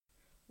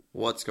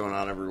What's going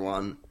on,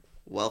 everyone?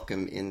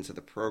 Welcome into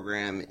the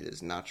program. It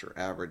is Not Your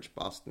Average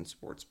Boston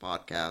Sports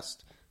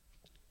Podcast,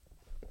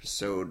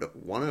 episode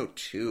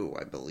 102,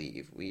 I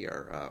believe. We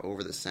are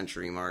over the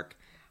century mark.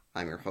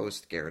 I'm your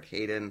host, Garrett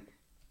Hayden.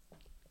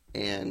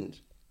 And,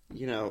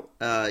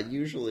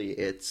 usually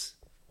it's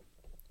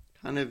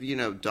kind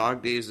of,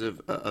 dog days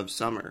of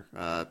summer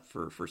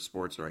for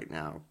sports right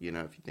now.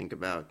 If you think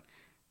about,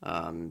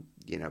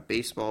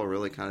 baseball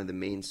really kind of the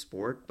main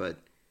sport, but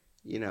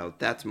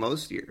that's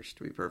most years,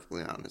 to be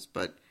perfectly honest.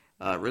 But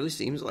it really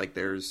seems like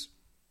there's,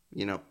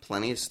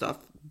 plenty of stuff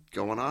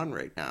going on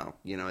right now.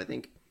 I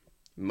think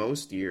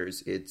most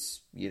years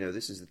it's,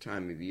 this is the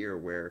time of year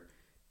where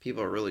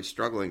people are really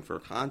struggling for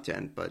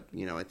content. But,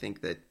 I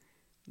think that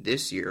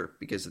this year,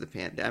 because of the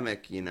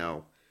pandemic,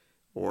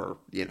 or,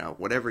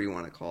 whatever you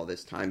want to call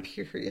this time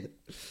period,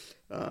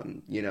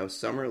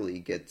 Summer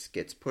League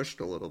gets pushed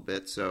a little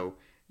bit. So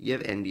you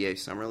have NBA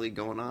Summer League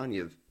going on.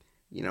 You have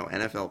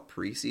NFL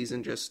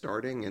preseason just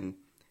starting and,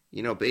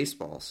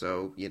 baseball.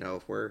 So,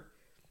 if we're,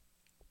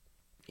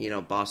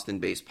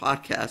 Boston-based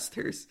podcast,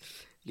 there's,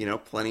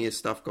 plenty of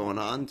stuff going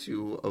on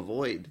to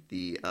avoid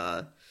the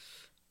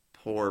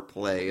poor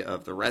play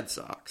of the Red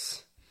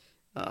Sox.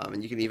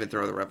 And you can even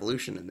throw the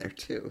Revolution in there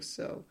too.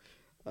 So,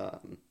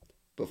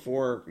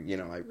 before,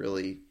 I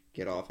really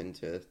get off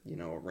into,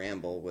 a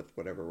ramble with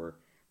whatever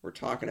we're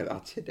talking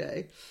about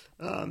today,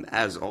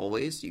 as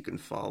always, you can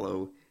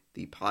follow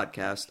the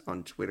podcast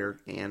on Twitter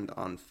and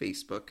on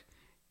Facebook.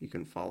 You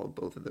can follow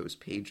both of those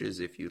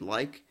pages if you'd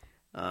like.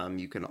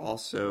 You can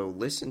also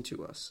listen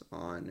to us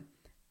on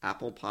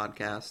Apple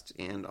Podcasts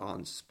and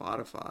on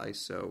Spotify.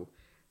 So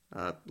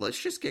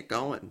let's just get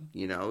going.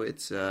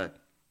 It's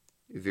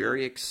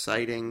very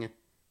exciting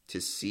to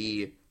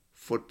see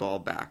football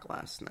back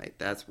last night.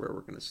 That's where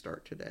we're going to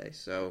start today.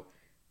 So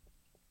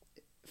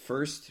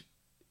first,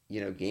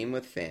 game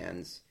with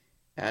fans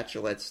at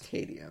Gillette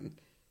Stadium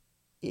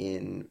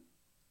in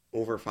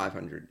over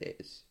 500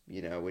 days,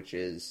 which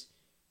is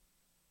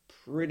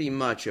pretty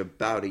much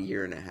about a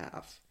year and a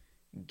half,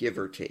 give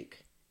or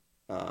take.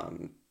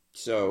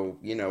 So,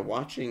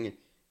 watching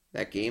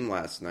that game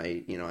last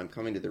night, I'm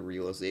coming to the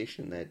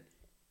realization that,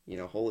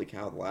 holy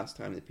cow, the last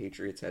time the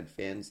Patriots had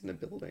fans in the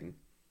building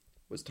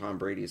was Tom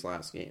Brady's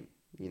last game.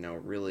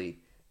 Really,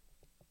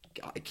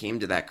 I came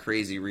to that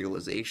crazy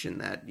realization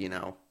that,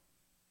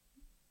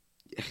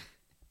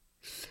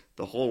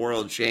 the whole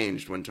world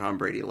changed when Tom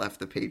Brady left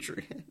the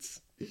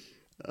Patriots.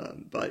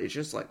 But it's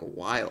just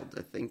wild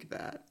to think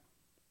that,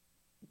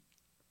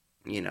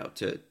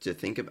 to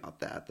think about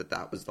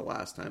that was the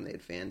last time they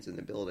had fans in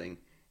the building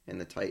and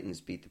the Titans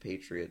beat the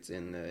Patriots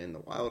in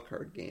the wild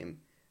card game.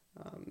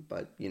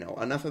 But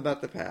enough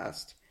about the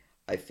past.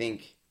 I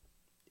think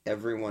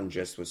everyone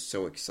just was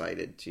so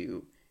excited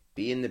to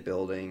be in the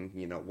building,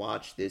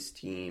 watch this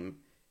team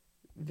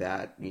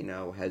that,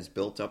 has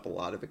built up a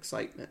lot of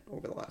excitement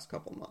over the last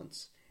couple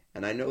months.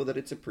 And I know that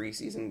it's a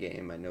preseason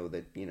game. I know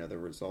that, the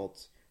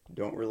results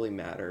don't really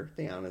matter.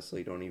 They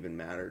honestly don't even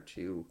matter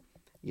to,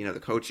 the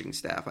coaching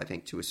staff, I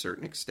think, to a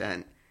certain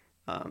extent.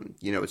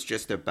 It's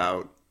just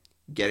about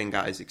getting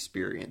guys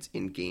experience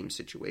in game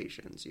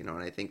situations, and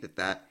I think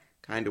that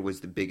kind of was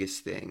the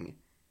biggest thing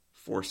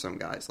for some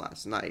guys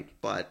last night.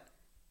 But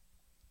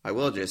I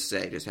will just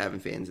say, just having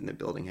fans in the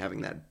building,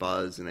 having that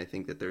buzz, and I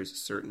think that there's a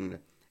certain,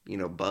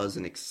 buzz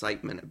and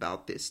excitement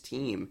about this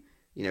team,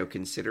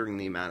 considering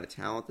the amount of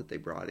talent that they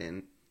brought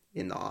in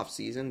the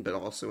offseason, but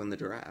also in the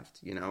draft.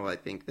 I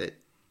think that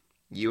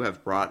you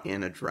have brought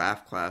in a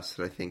draft class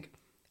that I think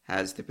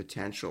has the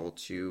potential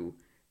to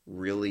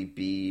really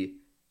be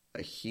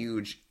a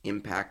huge,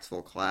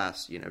 impactful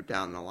class,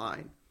 down the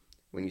line.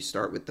 When you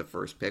start with the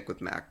first pick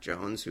with Mac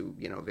Jones, who,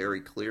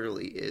 very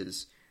clearly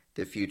is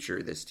the future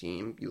of this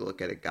team. You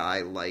look at a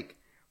guy like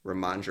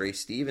Ramondre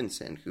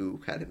Stevenson,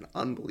 who had an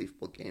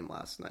unbelievable game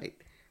last night.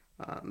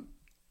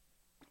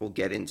 We'll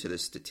get into the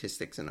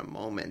statistics in a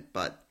moment,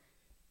 but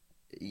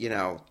you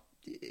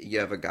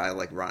have a guy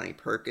like Ronnie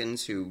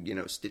Perkins who,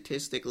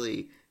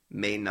 statistically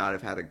may not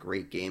have had a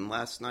great game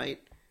last night,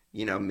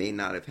 may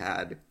not have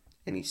had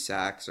any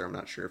sacks, or I'm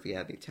not sure if he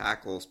had any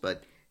tackles,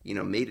 but,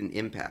 made an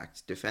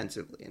impact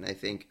defensively. And I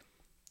think,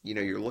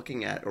 you're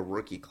looking at a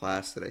rookie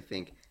class that I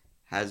think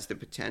has the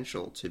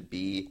potential to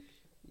be,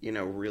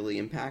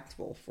 really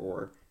impactful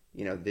for,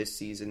 this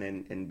season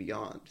and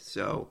beyond.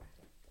 So,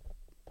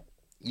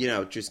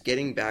 just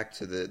getting back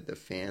to the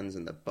fans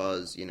and the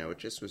buzz, it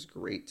just was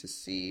great to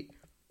see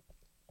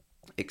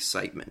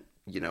excitement,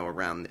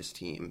 around this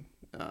team.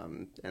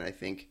 And I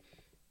think,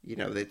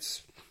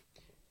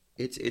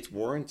 it's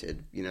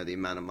warranted, the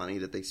amount of money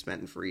that they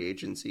spent in free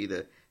agency,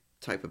 the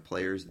type of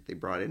players that they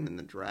brought in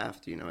the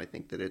draft. I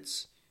think that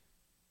it's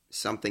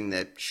something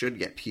that should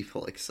get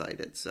people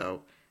excited.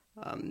 So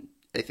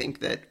I think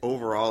that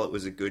overall it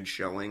was a good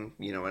showing.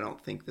 I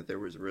don't think that there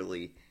was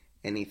really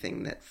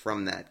anything that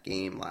from that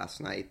game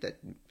last night that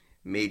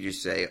made you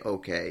say,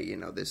 okay,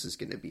 this is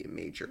going to be a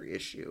major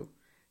issue.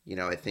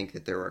 I think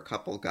that there were a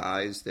couple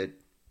guys that,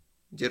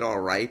 did all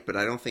right, but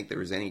I don't think there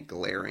was any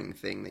glaring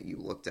thing that you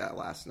looked at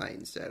last night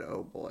and said,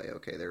 "Oh boy,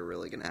 okay, they're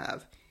really going to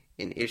have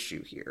an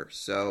issue here."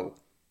 So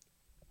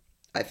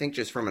I think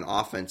just from an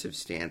offensive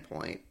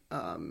standpoint,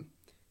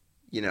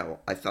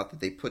 I thought that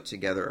they put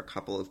together a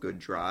couple of good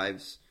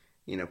drives.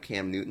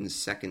 Cam Newton's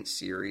second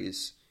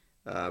series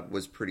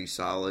was pretty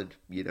solid.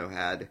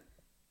 Had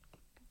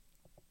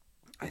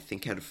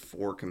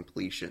four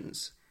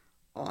completions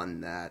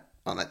on that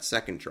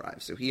second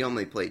drive. So he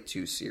only played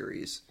two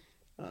series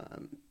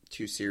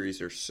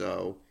or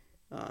so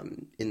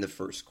in the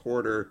first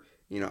quarter.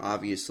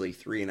 Obviously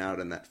 3 and out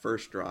in that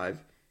first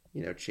drive.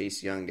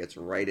 Chase Young gets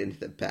right into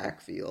the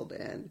backfield,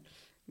 and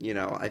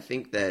I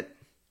think that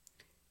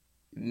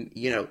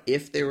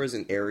if there was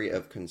an area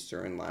of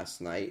concern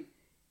last night,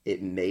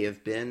 it may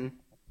have been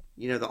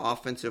the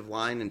offensive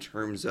line in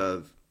terms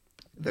of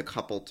the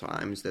couple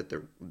times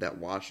that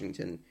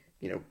Washington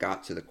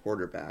got to the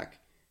quarterback.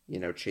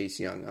 Chase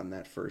Young on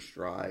that first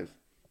drive.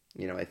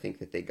 I think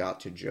that they got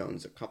to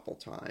Jones a couple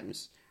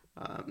times.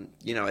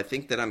 I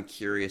think that I'm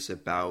curious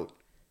about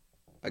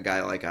a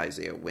guy like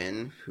Isaiah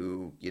Wynn,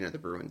 who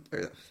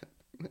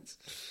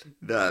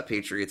the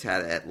Patriots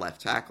had at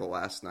left tackle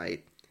last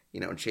night.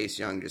 Chase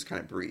Young just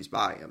kind of breezed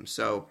by him.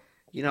 So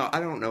I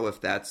don't know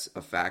if that's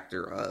a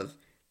factor of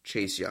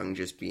Chase Young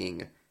just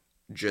being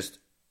just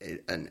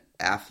an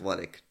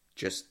athletic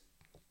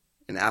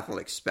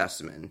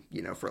specimen,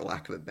 for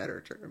lack of a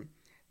better term.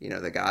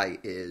 The guy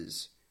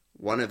is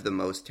one of the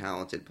most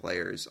talented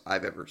players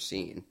I've ever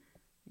seen,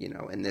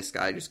 and this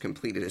guy just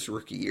completed his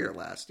rookie year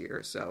last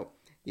year. So,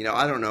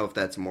 I don't know if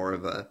that's more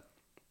of a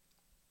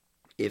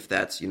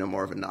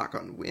knock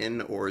on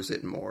Win, or is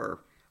it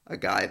more a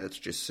guy that's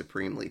just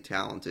supremely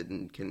talented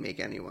and can make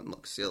anyone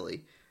look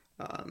silly.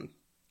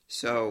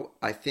 So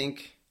I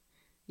think,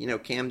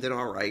 Cam did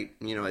all right.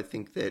 I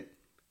think that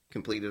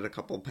completed a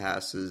couple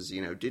passes,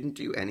 didn't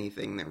do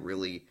anything that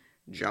really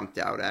jumped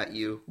out at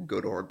you,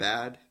 good or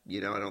bad. I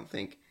don't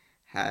think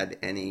had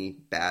any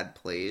bad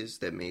plays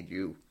that made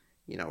you,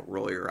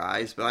 roll your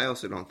eyes. But I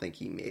also don't think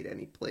he made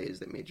any plays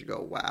that made you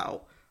go,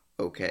 wow,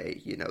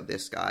 okay,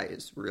 this guy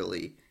is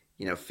really,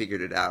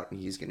 figured it out and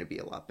he's going to be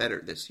a lot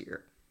better this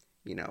year.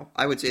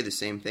 I would say the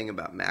same thing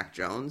about Mac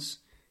Jones.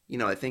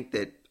 I think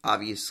that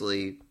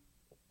obviously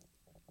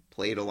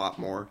played a lot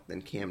more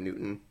than Cam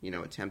Newton,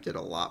 attempted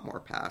a lot more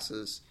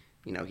passes.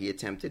 He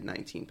attempted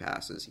 19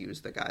 passes. He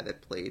was the guy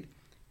that played,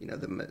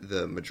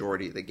 the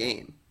majority of the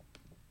game.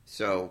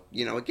 So,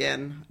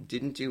 again,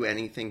 didn't do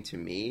anything to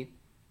me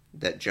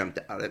that jumped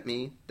out at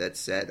me that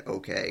said,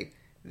 okay,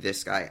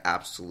 this guy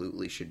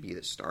absolutely should be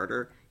the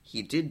starter.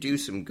 He did do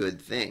some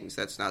good things.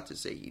 That's not to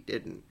say he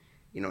didn't.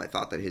 I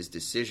thought that his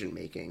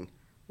decision-making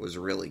was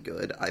really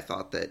good. I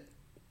thought that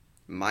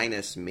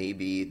minus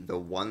maybe the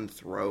one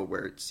throw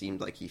where it seemed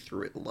like he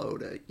threw it low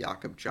to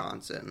Jakob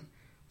Johnson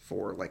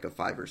for like a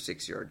 5 or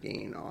 6 yard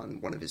gain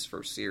on one of his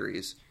first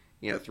series,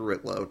 threw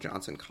it low,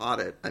 Johnson caught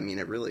it. I mean,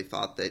 I really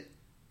thought that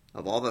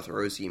of all the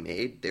throws he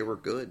made, they were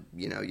good.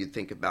 You'd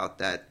think about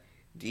that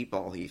deep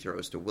ball he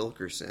throws to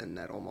Wilkerson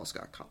that almost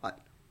got caught.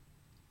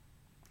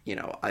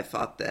 I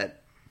thought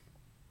that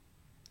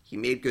he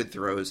made good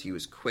throws. He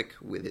was quick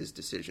with his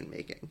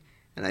decision-making.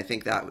 And I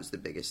think that was the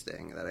biggest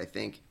thing, that I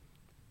think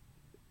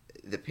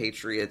the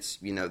Patriots,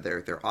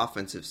 their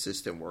offensive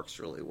system works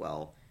really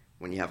well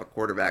when you have a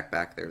quarterback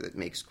back there that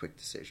makes quick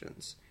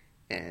decisions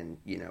and,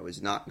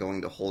 is not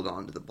going to hold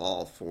on to the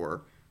ball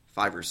for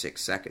 5 or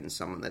 6 seconds.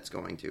 Someone that's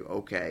going to,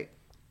 okay,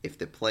 if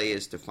the play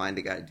is to find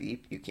a guy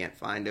deep, you can't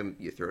find him,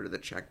 you throw to the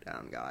check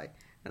down guy.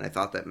 And I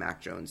thought that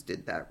Mac Jones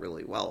did that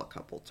really well a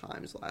couple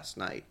times last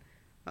night.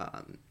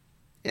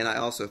 And I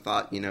also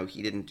thought,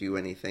 he didn't do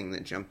anything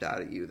that jumped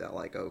out at you that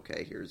like,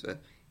 okay, here's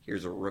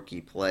a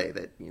rookie play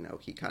that,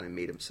 he kind of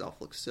made himself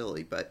look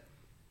silly. But,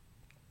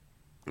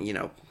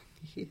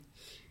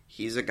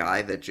 he's a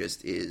guy that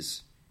just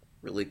is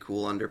really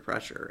cool under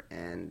pressure.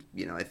 And,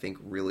 I think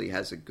really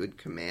has a good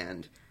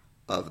command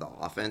of the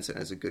offense and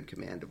has a good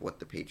command of what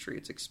the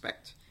Patriots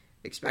expect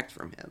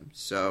from him.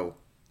 So,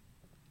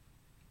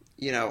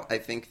 I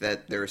think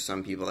that there are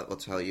some people that will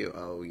tell you,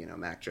 oh,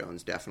 Mac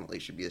Jones definitely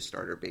should be a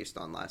starter based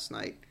on last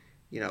night.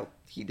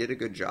 He did a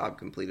good job,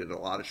 completed a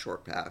lot of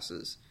short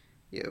passes,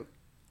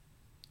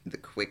 the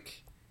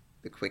quick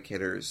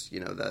hitters,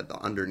 the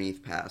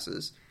underneath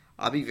passes.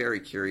 I'll be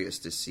very curious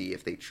to see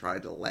if they try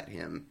to let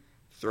him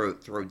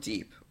throw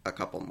deep a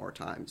couple more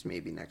times,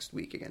 maybe next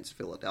week against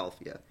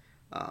Philadelphia.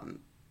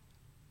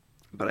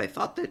 But I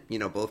thought that,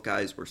 both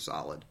guys were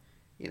solid.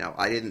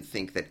 I didn't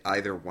think that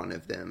either one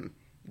of them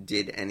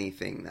did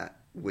anything that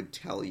would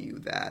tell you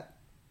that,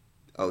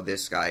 oh,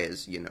 this guy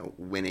is,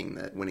 winning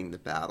the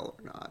battle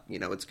or not.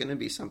 It's going to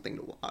be something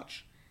to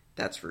watch,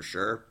 that's for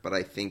sure. But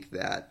I think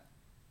that,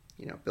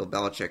 Bill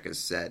Belichick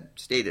has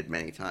stated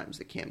many times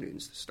that Cam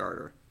Newton's the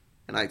starter.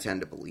 And I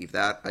tend to believe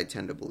that. I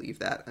tend to believe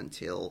that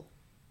until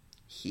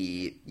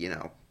he,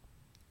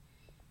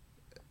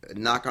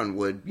 knock on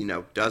wood,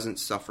 doesn't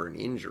suffer an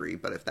injury.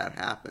 But if that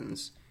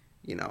happens,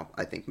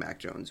 I think Mac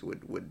Jones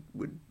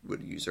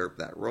would usurp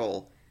that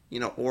role.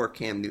 Or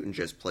Cam Newton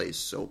just plays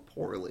so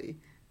poorly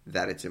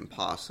that it's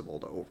impossible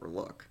to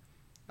overlook.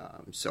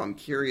 So I'm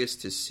curious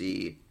to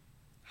see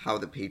how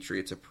the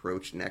Patriots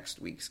approach next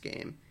week's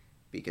game,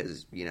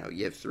 because,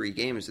 you have 3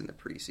 games in the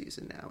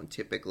preseason now, and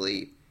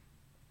typically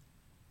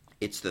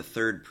it's the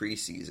third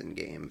preseason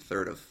game,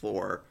 third of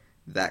 4,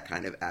 that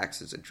kind of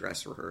acts as a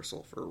dress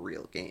rehearsal for a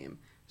real game.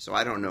 So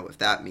I don't know if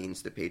that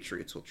means the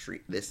Patriots will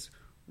treat this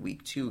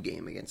Week 2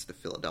 game against the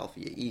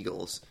Philadelphia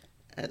Eagles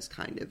as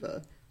kind of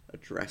a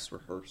dress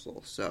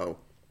rehearsal. So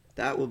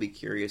that will be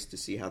curious to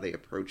see how they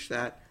approach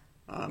that.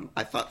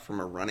 I thought from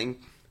a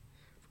running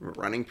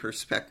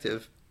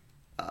perspective,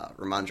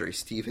 Ramondre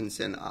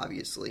Stevenson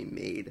obviously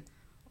made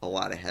a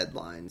lot of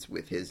headlines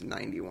with his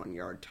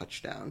 91-yard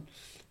touchdown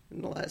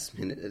in the last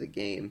minute of the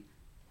game.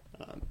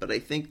 But I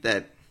think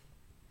that,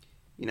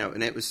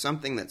 and it was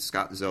something that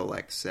Scott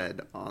Zolek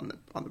said on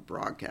the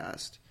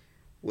broadcast,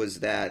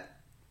 was that,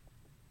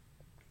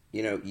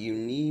 you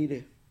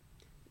need,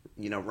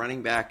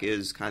 running back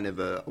is kind of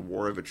a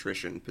war of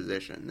attrition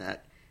position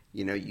that,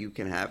 you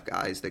can have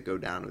guys that go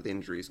down with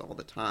injuries all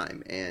the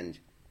time. And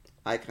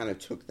I kind of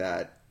took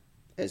that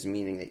as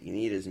meaning that you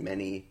need as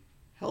many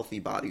healthy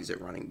bodies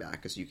at running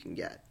back as you can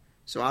get.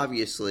 So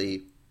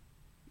obviously,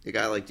 a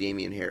guy like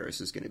Damian Harris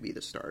is going to be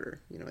the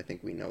starter. I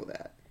think we know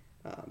that.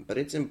 But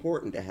it's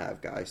important to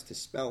have guys to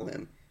spell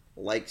him,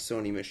 like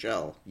Sony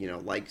Michel,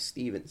 like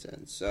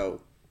Stevenson.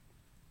 So,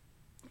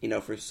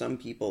 for some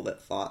people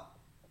that thought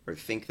or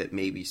think that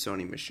maybe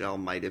Sony Michel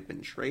might have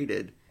been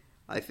traded,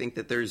 I think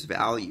that there's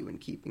value in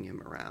keeping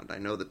him around. I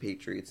know the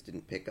Patriots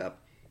didn't pick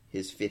up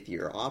his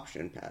 5th-year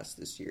option past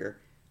this year,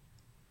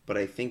 but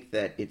I think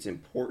that it's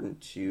important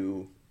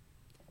to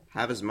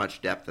have as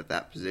much depth at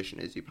that position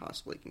as you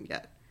possibly can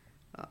get.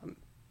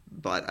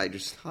 But I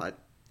just thought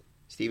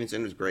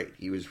Stevenson was great.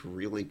 He was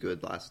really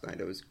good last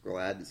night. I was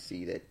glad to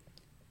see that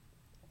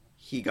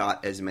he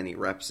got as many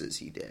reps as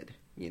he did.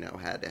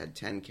 Had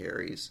 10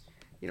 carries.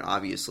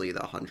 Obviously the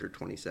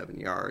 127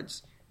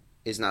 yards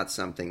is not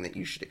something that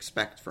you should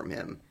expect from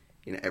him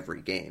in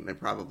every game, and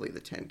probably the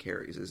 10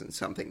 carries isn't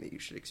something that you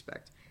should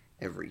expect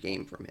every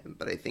game from him.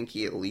 But I think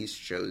he at least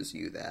shows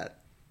you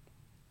that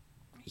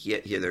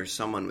there's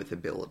someone with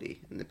ability.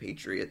 And the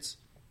Patriots,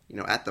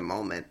 at the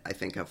moment, I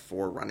think have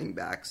 4 running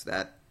backs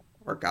that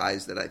are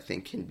guys that I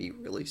think can be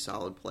really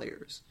solid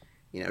players.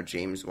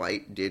 James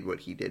White did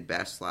what he did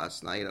best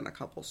last night on a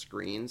couple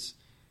screens.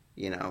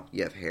 You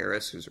have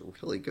Harris, who's a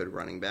really good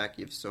running back.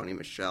 You have Sony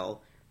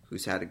Michel,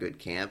 who's had a good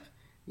camp.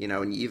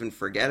 And you even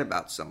forget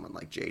about someone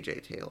like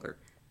J.J. Taylor,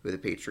 who the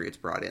Patriots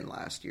brought in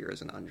last year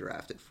as an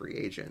undrafted free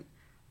agent.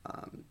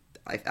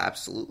 I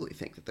absolutely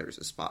think that there's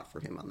a spot for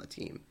him on the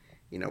team.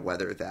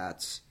 Whether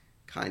that's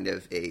kind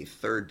of a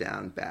third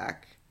down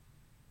back,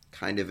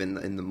 kind of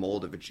in the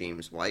mold of a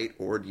James White,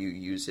 or do you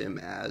use him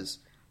as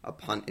a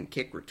punt and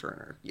kick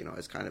returner,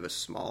 as kind of a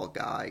small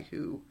guy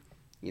who,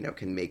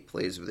 can make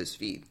plays with his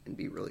feet and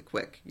be really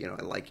quick.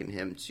 I liken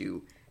him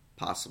to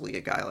possibly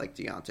a guy like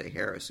Deontay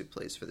Harris, who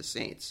plays for the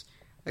Saints,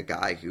 a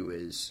guy who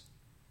is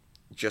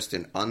just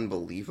an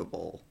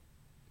unbelievably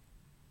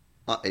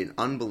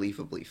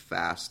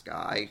fast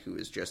guy who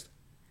is just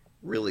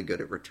really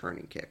good at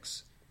returning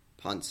kicks,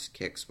 punts,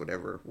 kicks,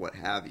 what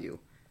have you.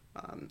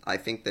 I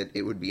think that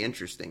it would be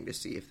interesting to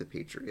see if the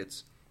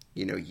Patriots,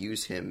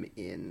 use him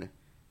in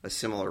a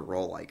similar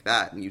role like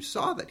that. And you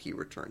saw that he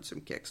returned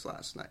some kicks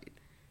last night.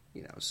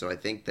 So I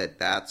think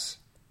that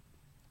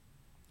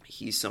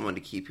he's someone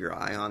to keep your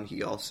eye on.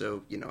 He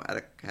also,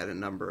 had a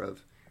number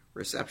of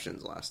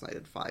receptions last night,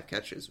 had 5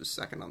 catches, was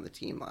second on the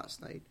team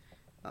last night.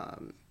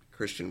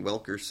 Christian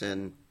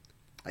Wilkerson,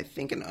 I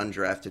think an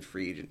undrafted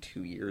free agent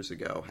 2 years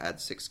ago, had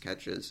 6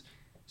 catches.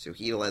 So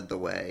he led the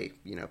way.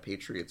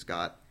 Patriots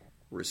got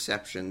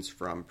receptions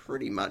from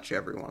pretty much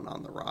everyone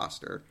on the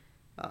roster,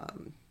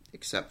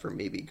 except for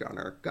maybe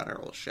Gunnar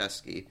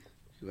Olszewski,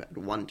 who had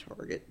 1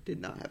 target, did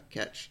not have a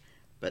catch.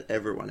 But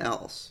everyone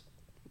else,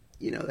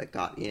 that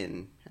got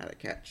in had a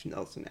catch.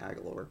 Nelson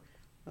Aguilar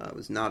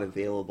was not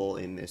available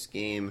in this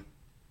game.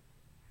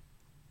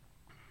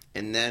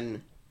 And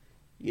then,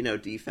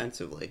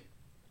 defensively,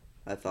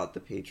 I thought the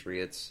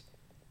Patriots,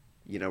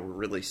 were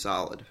really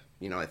solid.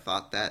 I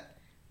thought that,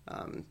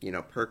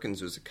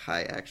 Perkins was a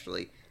guy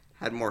actually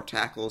had more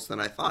tackles than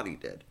I thought he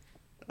did.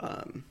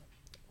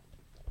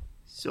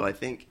 So I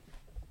think,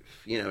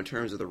 in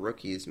terms of the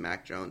rookies,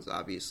 Mac Jones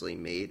obviously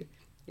made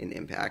an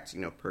impact.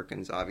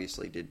 Perkins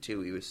obviously did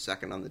too. He was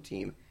second on the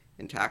team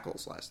in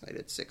tackles last night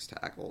at 6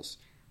 tackles.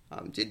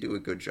 Did do a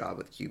good job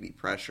with QB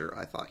pressure.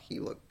 I thought he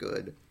looked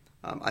good.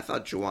 I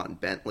thought Juwan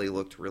Bentley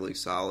looked really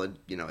solid.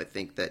 I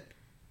think that,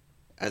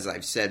 as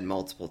I've said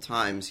multiple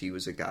times, he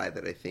was a guy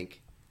that I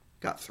think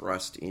got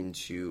thrust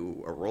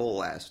into a role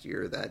last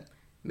year that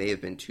may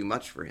have been too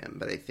much for him.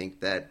 But I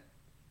think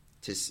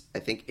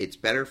it's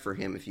better for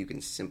him if you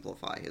can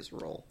simplify his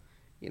role.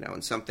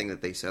 And something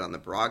that they said on the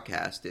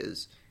broadcast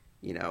is,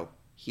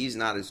 he's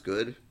not as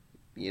good,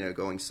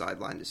 going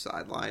sideline to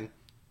sideline.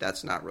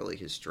 That's not really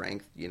his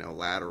strength,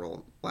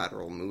 lateral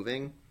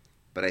moving.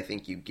 But I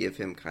think you give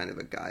him kind of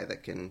a guy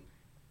that can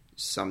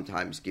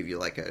sometimes give you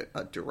like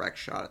a direct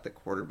shot at the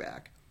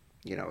quarterback.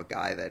 a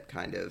guy that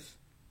kind of,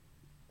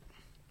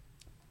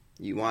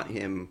 you want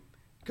him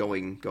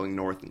going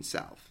north and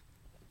south.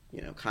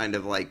 Kind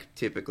of like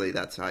typically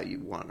that's how you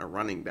want a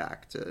running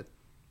back to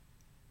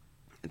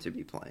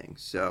be playing.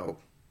 So,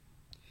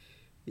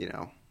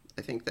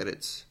 I think that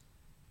it's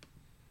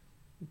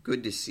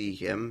good to see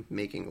him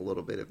making a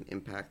little bit of an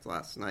impact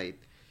last night.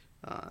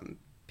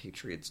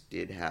 Patriots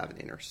did have an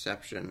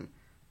interception.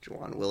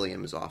 Juwan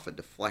Williams off a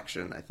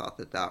deflection. I thought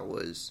that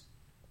was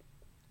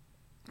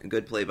a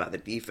good play by the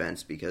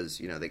defense because,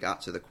 they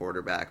got to the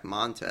quarterback,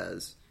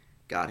 Montez,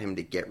 got him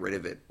to get rid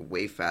of it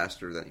way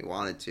faster than he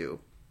wanted to,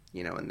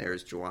 and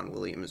there's Juwan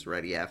Williams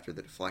ready after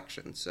the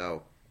deflection.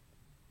 So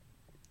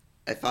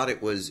I thought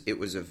it was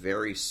a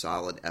very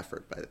solid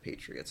effort by the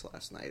Patriots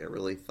last night. I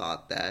really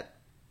thought that,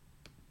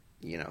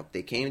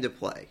 they came to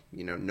play.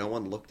 No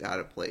one looked out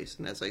of place.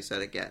 And as I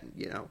said again,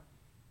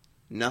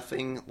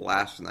 nothing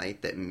last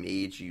night that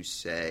made you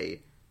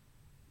say,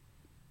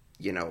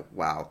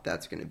 wow,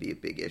 that's going to be a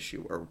big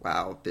issue, or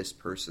wow, this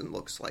person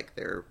looks like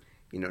they're,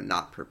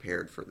 not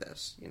prepared for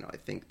this. I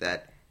think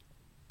that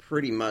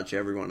pretty much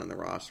everyone on the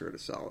roster had a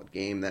solid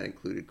game. That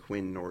included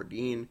Quinn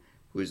Nordin,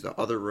 who is the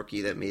other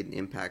rookie that made an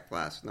impact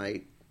last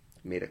night,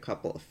 made a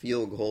couple of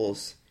field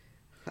goals.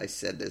 I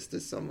said this to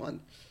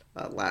someone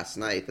last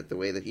night, that the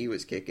way that he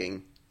was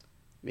kicking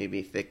made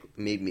me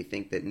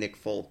think that Nick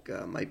Folk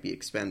might be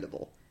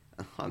expendable.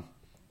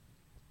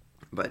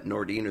 But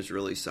Nordin was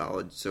really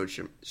solid, so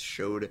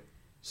showed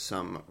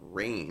some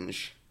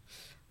range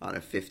on a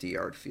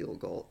 50-yard field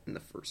goal in the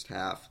first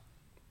half.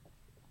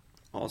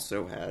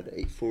 Also had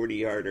a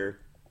 40-yarder.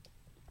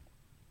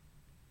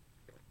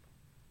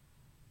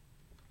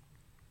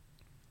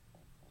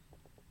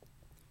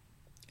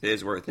 It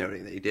is worth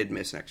noting that he did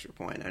miss an extra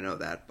point. I know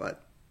that,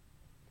 but,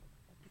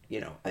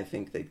 I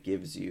think that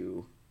gives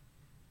you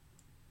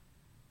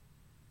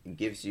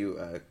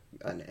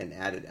an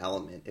added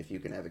element if you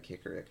can have a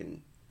kicker that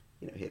can,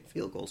 hit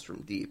field goals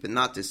from deep. And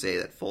not to say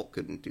that Folk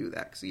couldn't do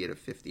that, because he had a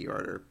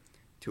 50-yarder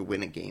to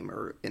win a game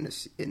or in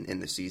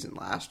the season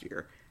last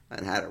year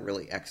and had a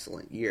really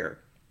excellent year.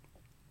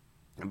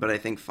 But I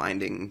think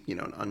finding,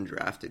 an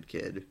undrafted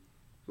kid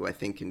who I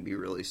think can be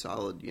really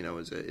solid,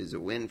 is a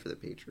win for the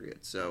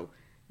Patriots. So,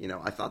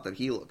 I thought that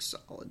he looked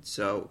solid.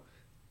 So,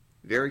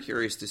 very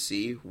curious to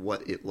see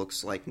what it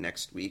looks like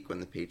next week when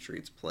the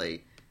Patriots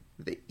play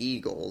the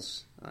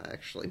Eagles. I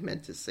actually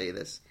meant to say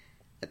this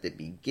at the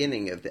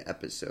beginning of the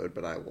episode,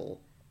 but I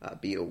will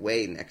be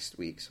away next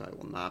week, so I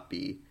will not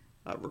be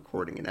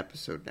recording an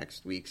episode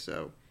next week.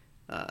 So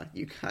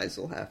you guys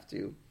will have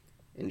to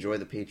enjoy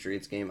the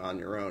Patriots game on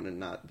your own and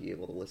not be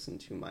able to listen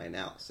to my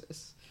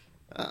analysis.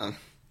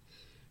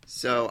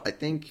 So I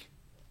think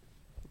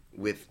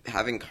with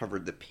having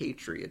covered the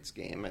Patriots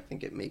game, I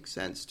think it makes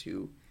sense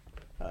to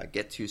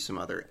get to some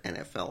other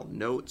NFL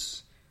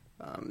notes.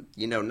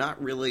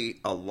 Not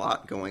really a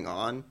lot going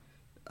on.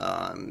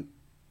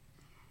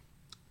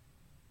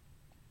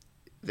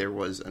 There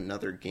was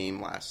another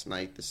game last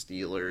night. The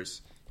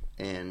Steelers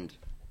and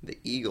the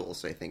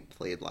Eagles, I think,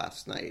 played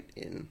last night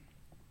in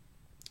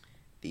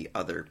the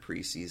other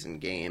preseason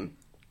game.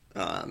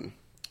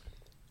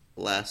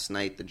 Last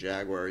night, the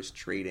Jaguars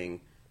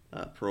trading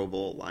Pro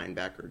Bowl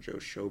linebacker Joe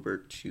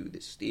Schobert to the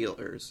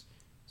Steelers.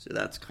 So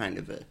that's kind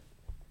of a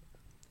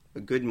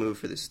good move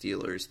for the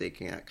Steelers. They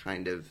can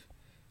kind of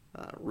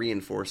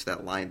reinforce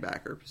that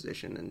linebacker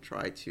position and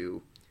try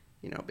to,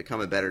 become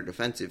a better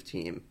defensive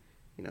team.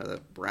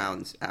 The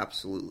Browns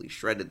absolutely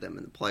shredded them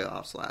in the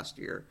playoffs last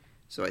year.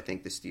 So I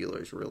think the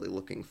Steelers are really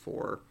looking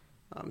for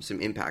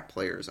some impact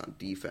players on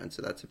defense.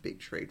 So that's a big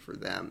trade for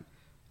them.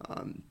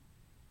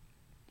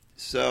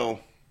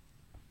 So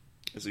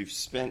as we've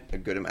spent a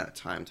good amount of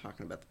time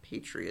talking about the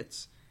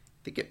Patriots, I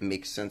think it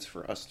makes sense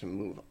for us to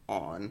move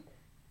on,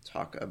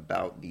 talk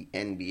about the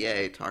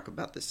NBA, talk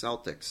about the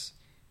Celtics.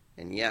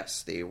 And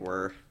yes, they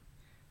were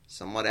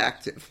somewhat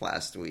active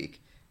last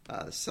week.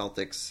 The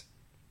Celtics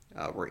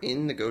were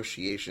in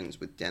negotiations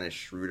with Dennis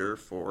Schroeder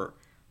for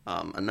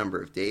a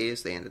number of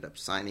days. They ended up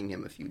signing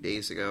him a few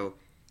days ago,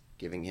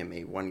 giving him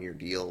a one-year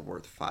deal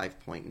worth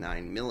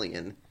 $5.9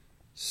 million.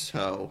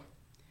 So,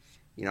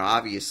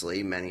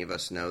 obviously, many of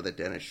us know that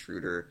Dennis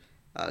Schroeder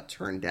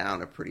turned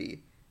down a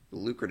pretty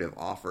lucrative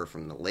offer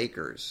from the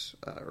Lakers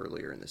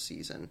earlier in the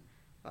season,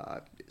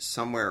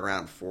 somewhere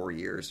around 4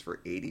 years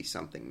for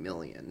 80-something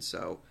million.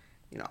 So,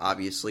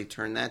 obviously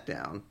turned that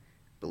down,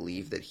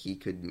 believed that he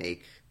could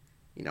make,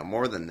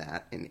 more than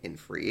that in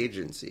free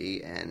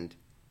agency, and,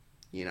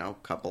 a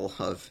couple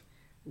of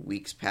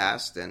weeks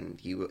passed and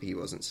he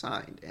wasn't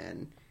signed.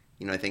 And,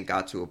 I think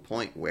got to a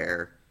point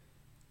where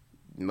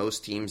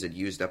most teams had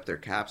used up their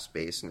cap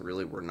space and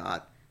really were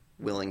not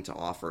willing to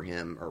offer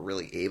him, or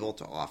really able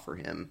to offer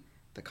him,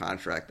 the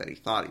contract that he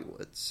thought he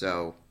would.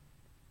 So,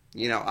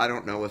 I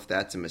don't know if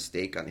that's a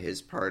mistake on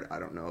his part. I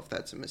don't know if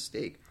that's a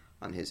mistake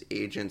on his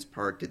agent's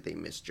part. Did they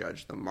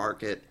misjudge the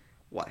market?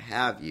 What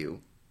have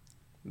you?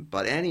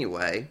 But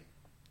anyway,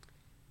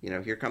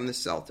 here come the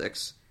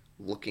Celtics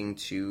looking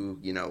to,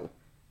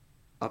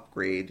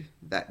 upgrade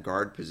that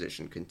guard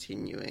position,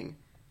 continuing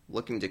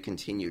looking to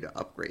continue to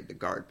upgrade the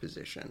guard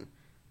position,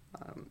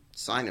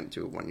 sign him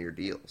to a 1-year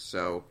deal.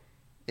 So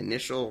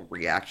initial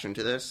reaction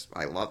to this,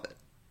 I love it.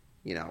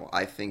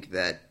 I think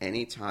that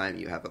anytime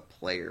you have a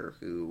player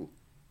who,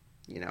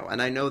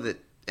 and I know that,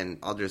 and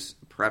I'll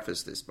just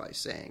preface this by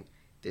saying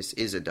this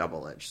is a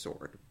double-edged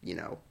sword.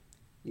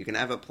 You can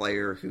have a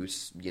player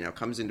who's,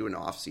 comes into an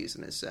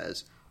offseason and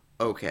says,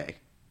 okay,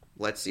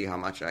 let's see how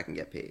much I can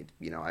get paid.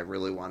 I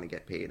really want to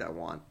get paid. I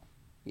want,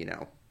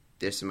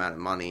 this amount of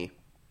money,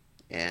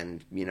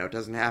 and, it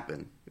doesn't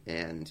happen.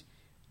 And,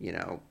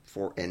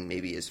 and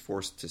maybe is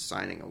forced to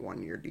signing a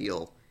 1-year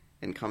deal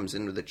and comes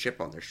in with a chip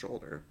on their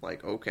shoulder.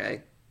 Like,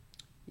 okay,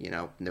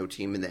 no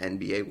team in the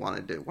NBA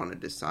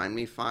wanted to sign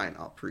me. Fine,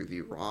 I'll prove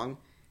you wrong,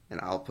 and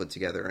I'll put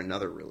together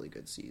another really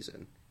good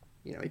season.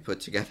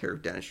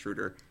 Dennis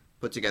Schroeder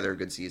put together a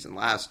good season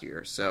last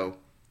year. So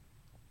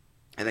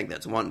I think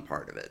that's one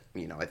part of it.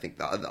 I think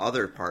the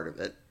other part of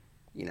it,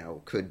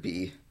 could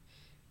be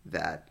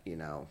that,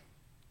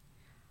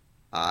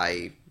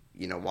 I,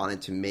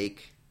 wanted to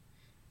make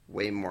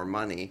way more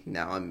money.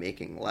 Now I'm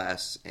making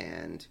less,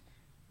 and,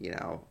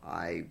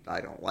 I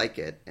don't like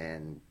it,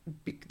 and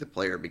the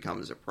player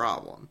becomes a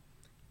problem.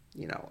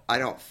 I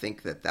don't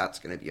think that that's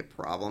going to be a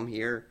problem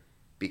here,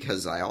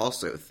 because I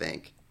also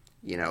think,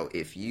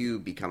 if you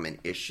become an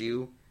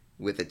issue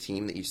with a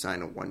team that you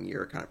sign a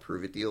 1-year kind of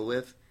prove-it deal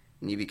with,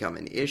 and you become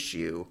an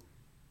issue,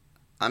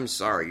 I'm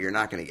sorry, you're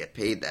not going to get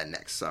paid that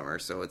next summer.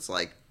 So it's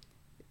like,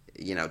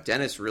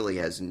 Dennis really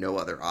has no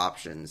other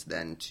options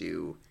than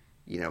to,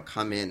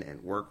 come in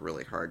and work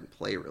really hard and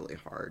play really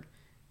hard.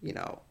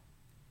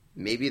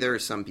 Maybe there are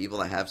some people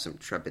that have some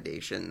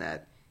trepidation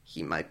that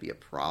he might be a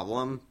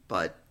problem,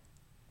 but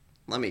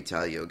let me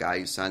tell you, a guy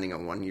who's signing a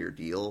 1-year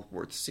deal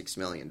worth $6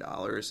 million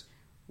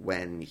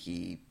when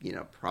he,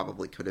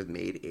 probably could have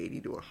made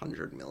 80 to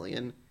 100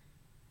 million,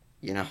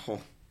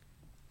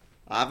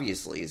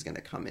 obviously he's going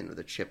to come in with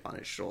a chip on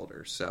his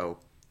shoulder. So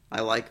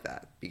I like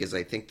that, because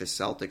I think the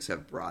Celtics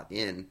have brought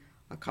in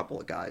a couple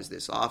of guys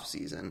this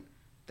offseason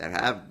that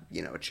have,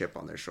 a chip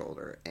on their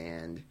shoulder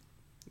and,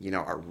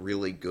 are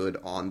really good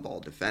on-ball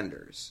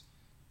defenders.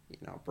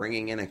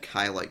 Bringing in a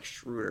guy like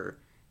Schroeder,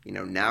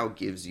 now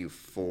gives you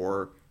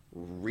 4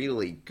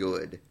 really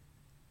good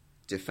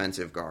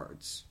defensive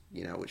guards.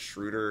 With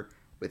Schroeder,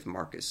 with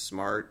Marcus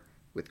Smart,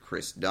 with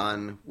Chris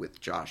Dunn, with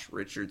Josh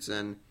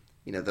Richardson.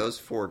 Those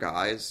 4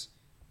 guys,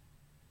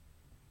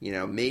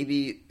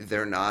 maybe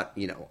they're not,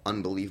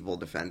 unbelievable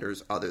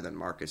defenders other than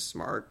Marcus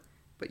Smart,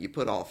 but you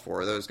put all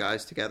 4 of those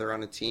guys together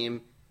on a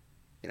team,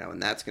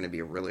 and that's going to be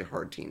a really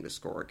hard team to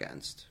score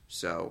against.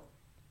 So,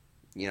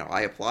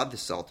 I applaud the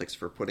Celtics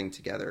for putting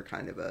together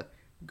kind of a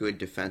good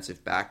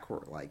defensive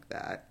backcourt like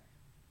that.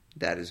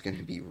 That is going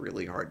to be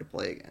really hard to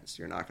play against.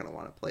 You're not going to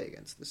want to play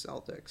against the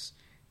Celtics.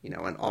 And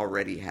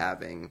already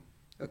having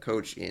a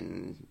coach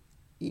in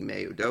Ime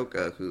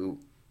Udoka who,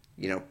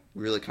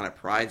 really kind of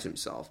prides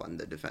himself on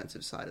the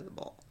defensive side of the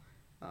ball.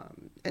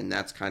 And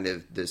that's kind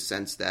of the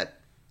sense that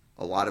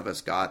a lot of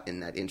us got in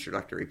that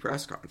introductory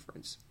press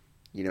conference.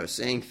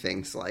 Saying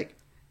things like,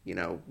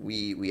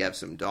 we have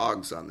some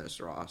dogs on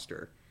this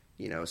roster,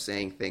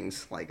 saying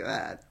things like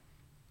that.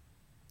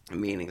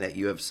 Meaning that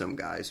you have some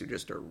guys who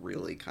just are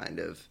really kind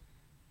of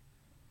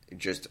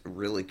just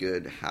really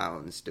good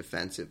hounds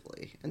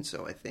defensively. And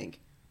so I think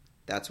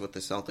that's what the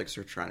Celtics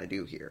are trying to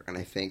do here. And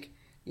I think,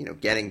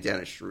 getting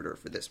Dennis Schroeder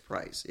for this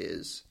price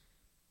is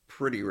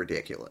pretty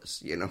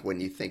ridiculous, when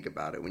you think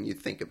about it. When you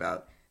think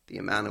about the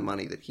amount of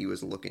money that he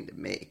was looking to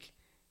make,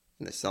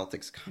 and the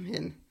Celtics come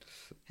in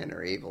and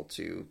are able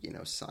to,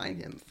 sign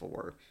him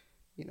for,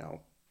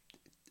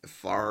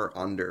 far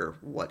under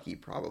what he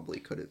probably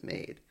could have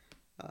made.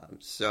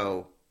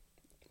 So,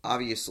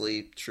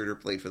 obviously, Schroeder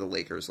played for the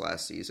Lakers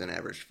last season,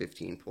 averaged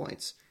 15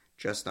 points,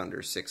 just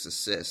under 6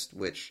 assists,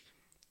 which,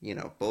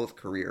 both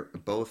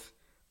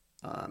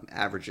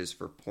averages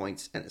for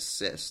points and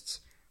assists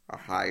are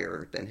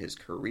higher than his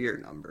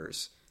career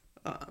numbers.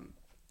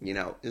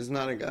 Is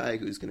not a guy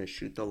who's going to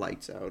shoot the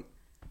lights out.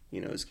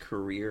 His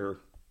career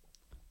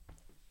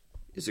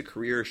is a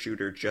career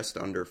shooter just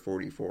under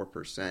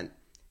 44%.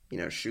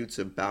 Shoots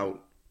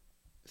about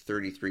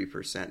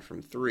 33%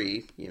 from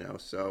 3,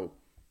 so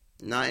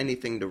not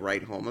anything to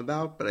write home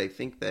about, but I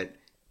think that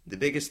the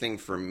biggest thing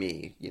for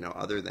me,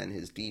 other than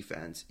his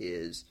defense,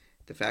 is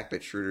the fact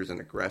that Schroeder's an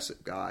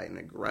aggressive guy, an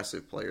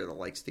aggressive player that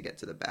likes to get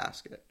to the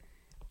basket.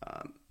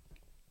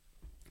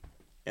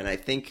 And I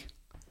think,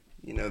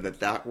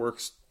 that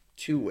works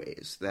 2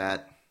 ways.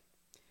 That,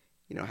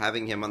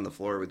 having him on the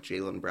floor with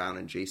Jaylen Brown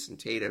and Jason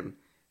Tatum,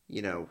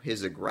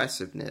 his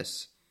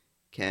aggressiveness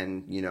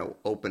can,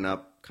 open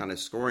up kind of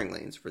scoring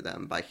lanes for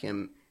them by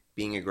him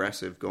being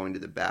aggressive, going to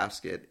the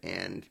basket,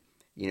 and,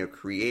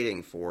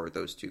 creating for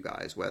those 2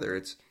 guys, whether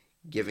it's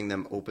giving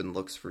them open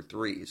looks for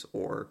threes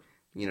or,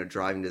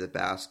 driving to the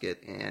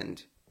basket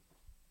and,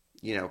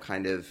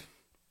 kind of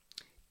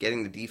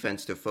getting the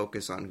defense to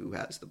focus on who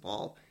has the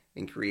ball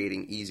and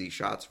creating easy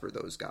shots for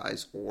those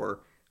guys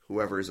or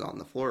whoever's on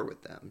the floor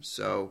with them.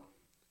 So,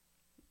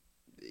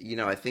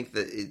 I think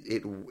that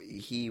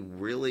he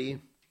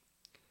really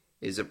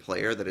is a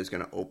player that is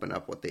going to open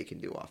up what they can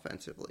do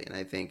offensively. And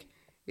I think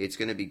it's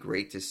going to be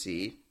great to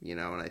see, and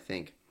I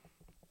think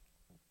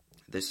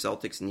the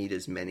Celtics need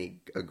as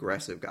many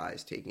aggressive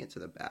guys taking it to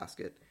the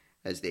basket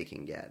as they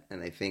can get.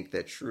 And I think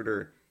that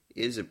Schroeder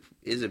is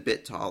a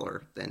bit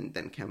taller than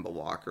Kemba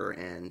Walker.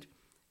 And,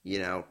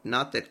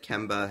 not that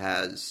Kemba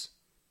has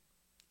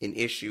an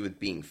issue with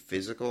being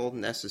physical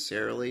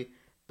necessarily,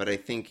 but I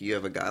think you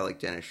have a guy like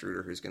Dennis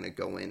Schroeder who's going to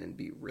go in and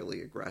be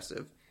really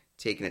aggressive,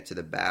 taking it to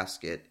the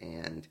basket,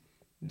 and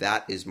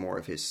that is more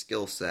of his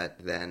skill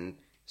set than,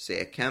 say,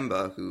 a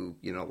Kemba who,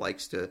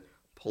 likes to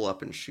pull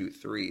up and shoot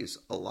threes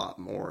a lot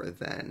more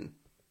than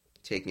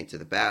taking it to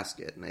the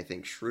basket. And I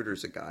think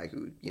Schroeder's a guy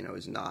who,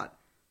 is not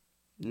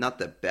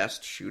the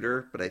best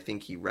shooter, but I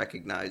think he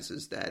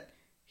recognizes that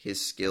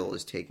his skill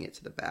is taking it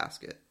to the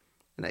basket.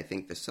 And I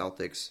think the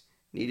Celtics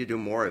need to do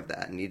more of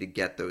that, need to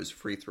get those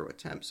free throw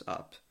attempts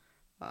up,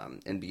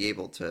 and be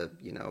able to,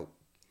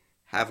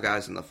 have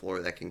guys on the floor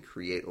that can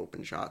create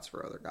open shots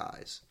for other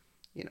guys.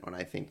 And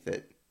I think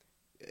that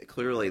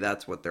clearly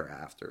that's what they're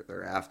after.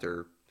 They're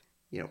after,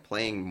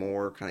 playing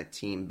more kind of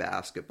team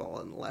basketball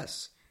and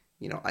less,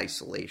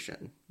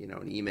 isolation. And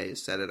Ime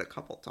has said it a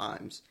couple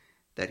times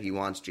that he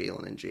wants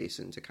Jalen and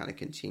Jason to kind of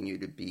continue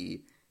to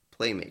be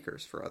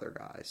playmakers for other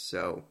guys.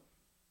 So,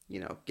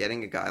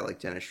 getting a guy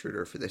like Dennis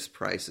Schroeder for this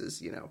price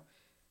is,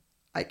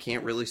 I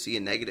can't really see a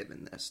negative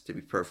in this, to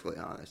be perfectly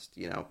honest.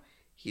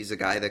 He's a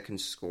guy that can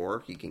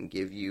score. He can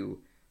give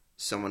you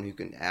someone who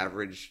can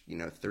average,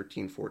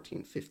 13,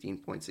 14, 15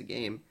 points a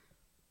game.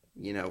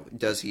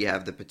 Does he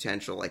have the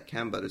potential like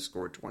Kemba to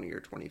score 20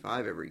 or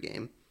 25 every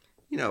game?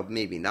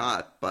 Maybe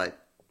not,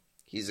 but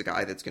he's a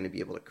guy that's going to be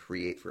able to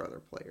create for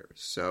other players.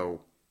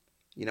 So,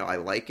 I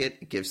like it.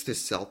 It gives the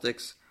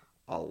Celtics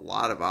a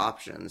lot of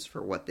options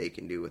for what they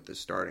can do with the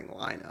starting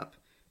lineup.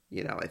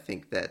 I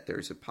think that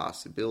there's a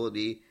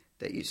possibility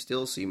that you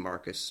still see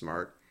Marcus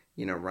Smart,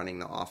 running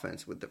the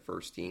offense with the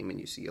first team, and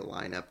you see a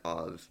lineup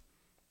of,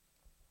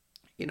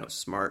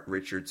 Smart,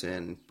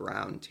 Richardson,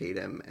 Brown,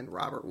 Tatum, and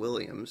Robert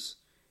Williams,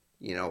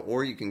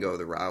 or you can go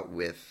the route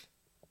with,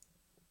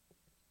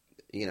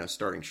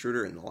 starting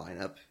Schroeder in the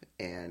lineup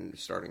and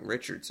starting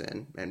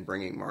Richardson and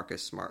bringing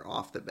Marcus Smart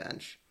off the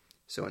bench.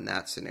 So in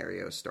that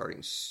scenario,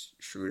 starting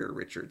Schroeder,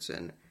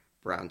 Richardson,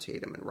 Brown,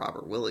 Tatum, and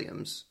Robert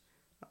Williams,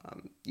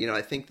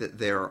 I think that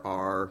there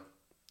are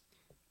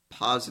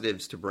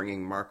positives to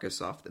bringing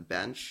Marcus off the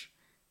bench,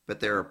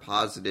 but there are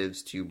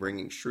positives to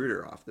bringing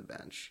Schroeder off the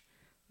bench.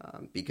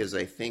 Because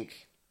I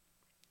think,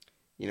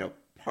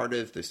 part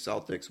of the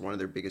Celtics, one of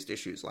their biggest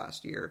issues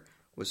last year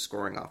was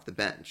scoring off the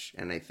bench.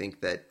 And I think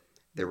that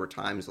there were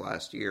times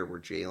last year where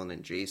Jalen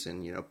and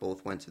Jason,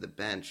 both went to the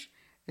bench,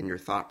 and your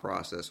thought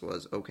process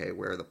was, okay,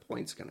 where are the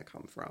points going to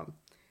come from?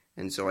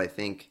 And so I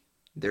think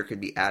there could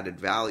be added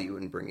value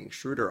in bringing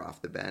Schroeder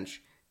off the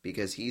bench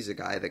because he's a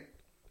guy that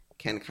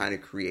can kind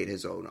of create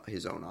his own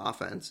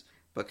offense,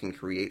 but can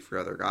create for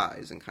other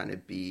guys and kind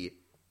of be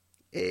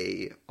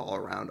a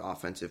all-around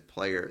offensive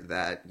player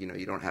that,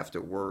 you don't have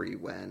to worry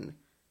when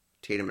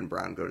Tatum and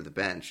Brown go to the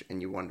bench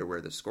and you wonder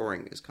where the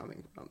scoring is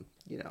coming from,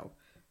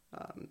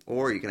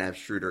 or you can have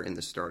Schroeder in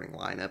the starting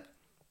lineup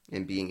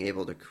and being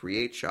able to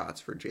create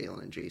shots for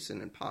Jalen and Jason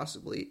and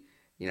possibly,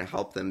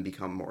 help them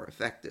become more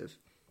effective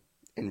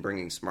in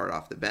bringing Smart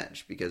off the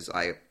bench. Because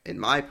in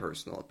my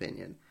personal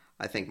opinion,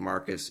 I think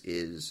Marcus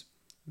is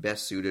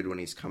best suited when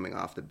he's coming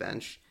off the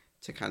bench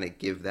to kind of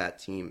give that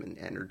team an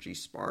energy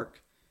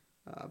spark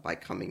by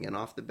coming in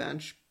off the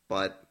bench.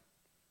 But,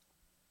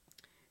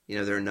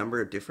 there are a number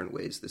of different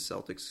ways the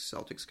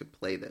Celtics could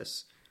play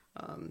this.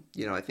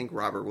 I think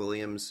Robert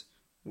Williams,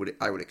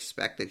 I would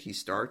expect that he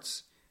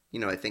starts.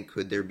 I think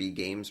could there be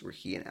games where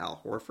he and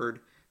Al Horford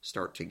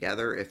start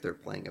together if they're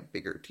playing a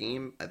bigger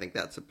team? I think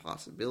that's a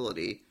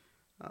possibility.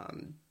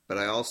 But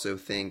I also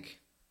think,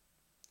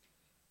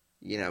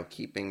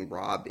 keeping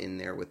Rob in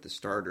there with the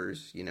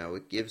starters,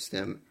 it gives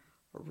them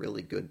a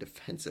really good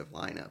defensive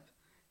lineup.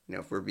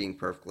 If we're being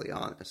perfectly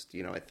honest,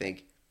 I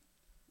think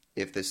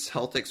if the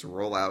Celtics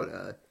roll out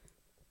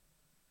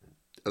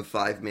a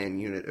five-man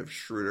unit of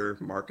Schroeder,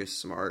 Marcus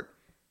Smart,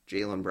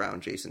 Jaylen Brown,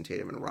 Jason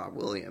Tatum, and Rob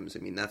Williams,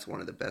 that's one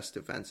of the best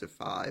defensive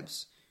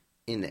fives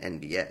in the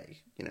NBA,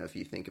 if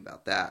you think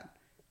about that.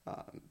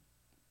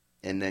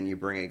 And then you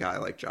bring a guy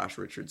like Josh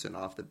Richardson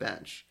off the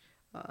bench.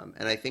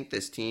 And I think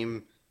this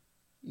team,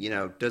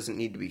 doesn't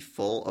need to be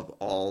full of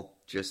all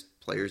just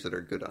players that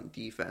are good on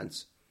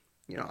defense.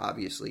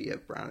 Obviously you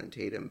have Brown and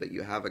Tatum, but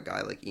you have a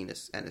guy like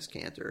Enes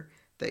Kanter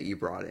that you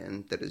brought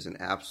in that is an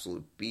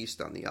absolute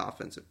beast on the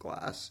offensive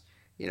glass.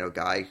 A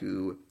guy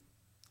who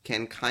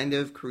can kind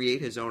of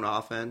create his own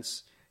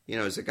offense,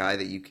 is a guy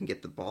that you can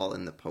get the ball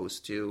in the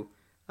post to,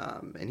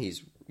 and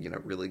he's,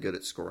 really good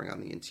at scoring on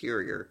the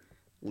interior.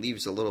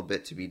 Leaves a little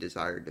bit to be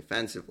desired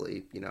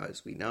defensively,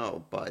 as we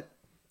know, but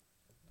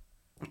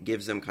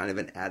gives them kind of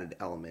an added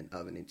element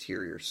of an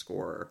interior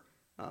scorer.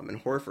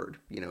 And Horford,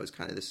 is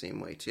kind of the same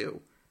way too.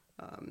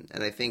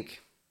 And I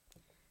think,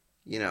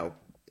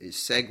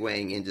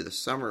 segueing into the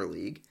summer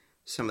league,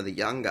 some of the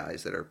young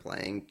guys that are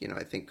playing,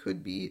 I think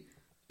could be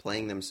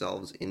playing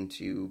themselves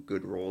into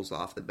good roles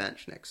off the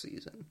bench next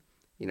season.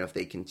 If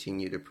they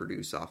continue to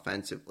produce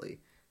offensively.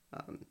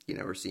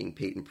 We're seeing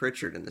Peyton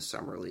Pritchard in the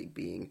Summer League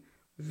being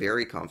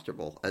very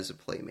comfortable as a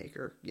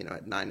playmaker.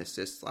 Had 9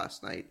 assists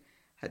last night,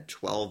 had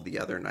 12 the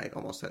other night,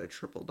 almost had a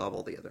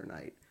triple-double the other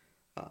night.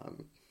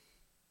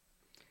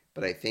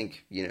 But I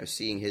think,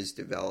 seeing his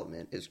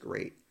development is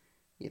great,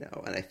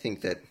 and I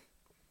think that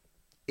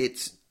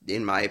it's,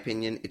 in my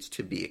opinion, it's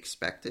to be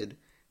expected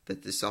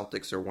that the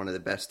Celtics are one of the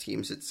best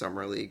teams at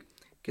Summer League,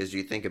 because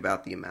you think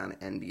about the amount of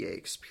NBA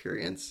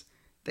experience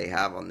they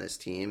have on this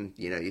team.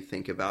 You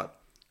think about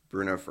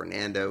Bruno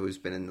Fernando, who's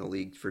been in the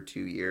league for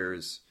 2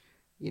 years.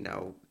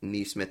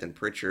 Nesmith and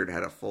Pritchard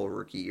had a full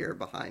rookie year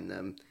behind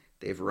them.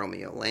 They have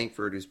Romeo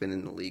Langford, who's been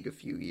in the league a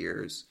few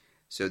years.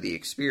 So the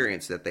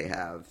experience that they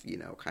have,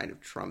 kind of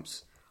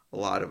trumps a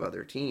lot of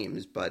other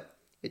teams. But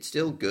it's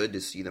still good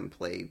to see them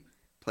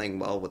playing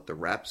well with the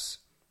reps.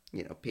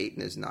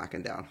 Peyton is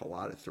knocking down a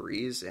lot of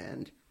threes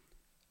and,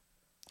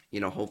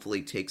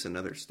 hopefully takes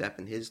another step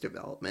in his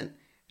development.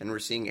 And we're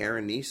seeing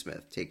Aaron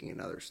Nesmith taking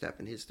another step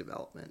in his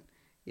development,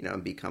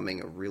 and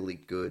becoming a really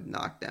good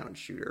knockdown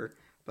shooter,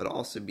 but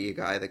also be a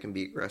guy that can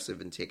be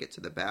aggressive and take it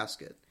to the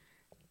basket.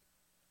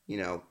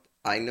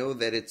 I know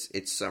that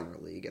it's Summer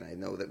League, and I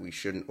know that we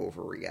shouldn't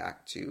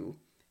overreact to,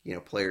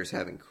 players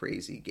having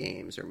crazy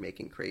games or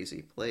making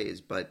crazy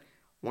plays, but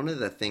one of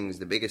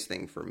the biggest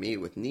thing for me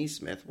with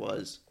Nesmith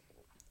was,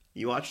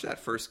 you watch that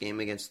first game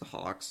against the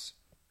Hawks,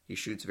 he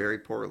shoots very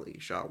poorly. He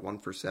shot 1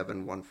 for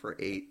 7, 1 for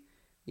 8,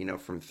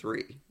 from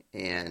 3.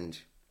 And,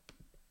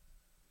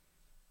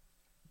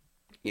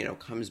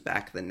 comes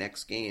back the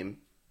next game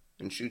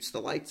and shoots the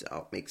lights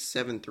out, makes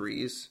 7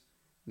 threes,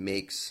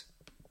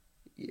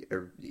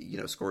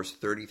 scores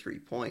 33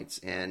 points.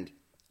 And,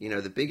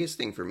 the biggest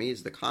thing for me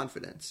is the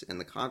confidence, and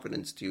the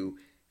confidence to,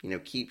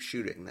 keep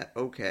shooting. That,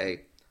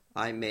 okay,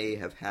 I may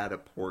have had a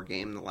poor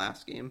game the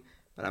last game,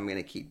 but I'm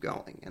going to keep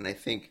going. And I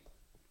think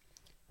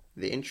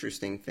the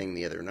interesting thing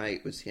the other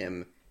night was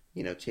him,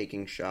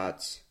 taking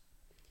shots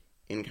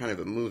in kind of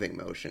a moving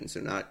motion. So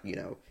not,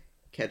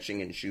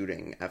 catching and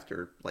shooting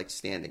after,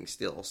 standing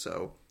still.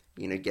 So,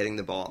 getting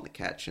the ball on the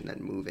catch and then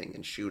moving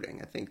and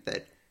shooting. I think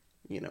that,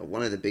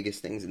 one of the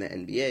biggest things in the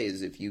NBA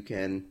is if you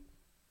can,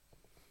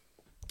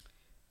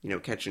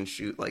 catch and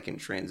shoot in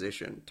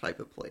transition type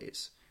of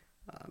plays.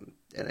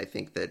 And I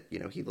think that,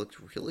 he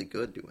looked really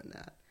good doing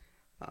that.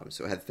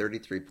 So had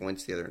 33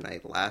 points the other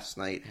night. Last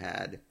night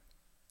had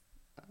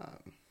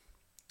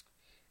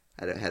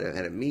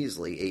a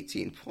measly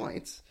 18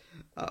 points,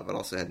 but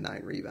also had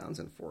 9 rebounds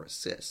and 4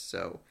 assists.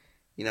 So,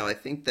 I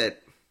think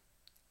that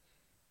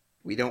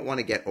we don't want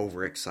to get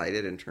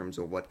overexcited in terms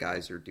of what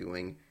guys are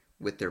doing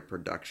with their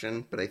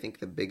production, but I think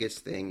the biggest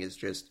thing is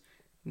just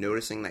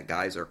noticing that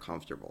guys are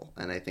comfortable.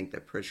 And I think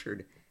that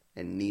Pritchard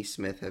and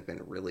Nesmith have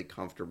been really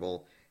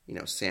comfortable.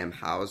 Sam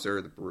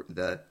Hauser,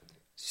 the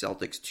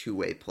Celtics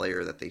two-way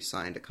player that they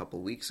signed a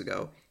couple weeks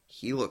ago,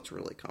 he looked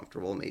really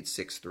comfortable, made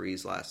 6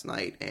 threes last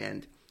night,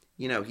 and,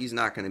 he's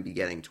not going to be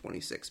getting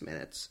 26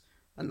 minutes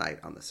a night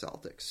on the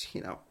Celtics.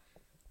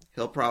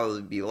 He'll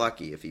probably be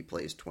lucky if he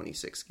plays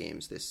 26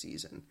 games this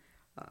season.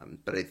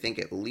 But I think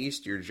at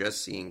least you're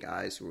just seeing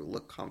guys who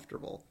look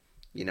comfortable,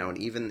 and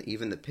even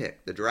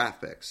the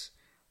draft picks,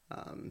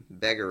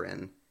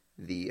 Begarin,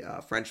 the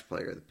French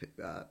player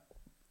the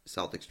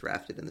Celtics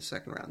drafted in the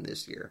second round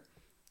this year,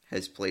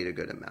 has played a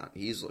good amount.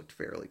 He's looked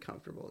fairly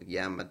comfortable.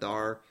 Yeah,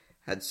 Madar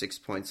had 6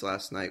 points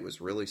last night, was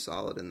really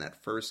solid in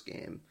that first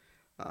game.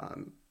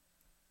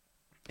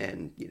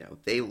 And,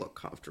 they look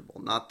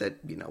comfortable. Not that,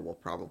 we'll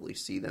probably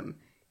see them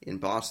in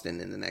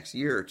Boston in the next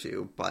year or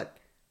two, but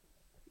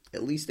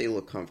at least they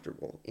look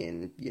comfortable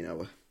in,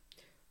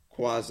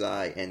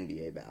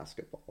 quasi-NBA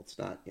basketball. It's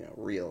not,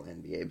 real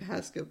NBA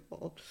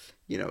basketball.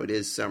 It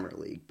is Summer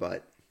League,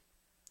 but,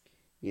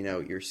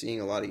 you're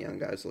seeing a lot of young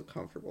guys look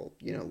comfortable.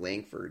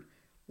 Langford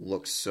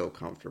looks so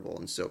comfortable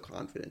and so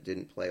confident.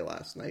 Didn't play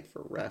last night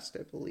for rest,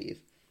 I believe.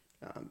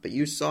 But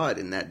you saw it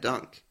in that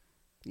dunk.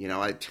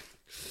 I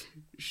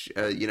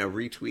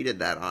retweeted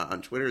that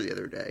on Twitter the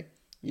other day.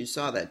 You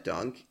saw that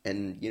dunk,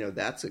 and,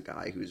 that's a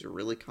guy who's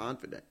really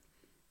confident.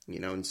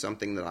 And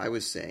something that I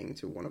was saying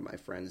to one of my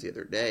friends the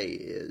other day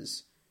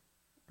is,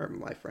 or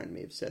my friend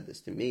may have said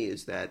this to me,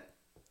 is that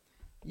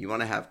you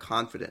want to have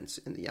confidence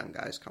in the young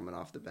guys coming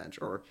off the bench,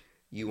 or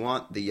you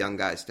want the young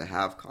guys to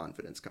have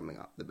confidence coming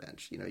off the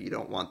bench. You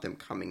don't want them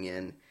coming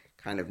in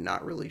kind of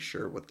not really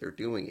sure what they're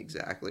doing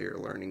exactly or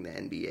learning the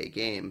NBA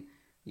game.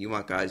 You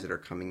want guys that are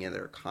coming in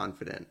that are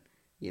confident,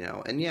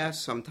 and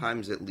yes,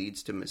 sometimes it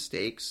leads to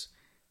mistakes,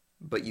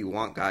 but you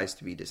want guys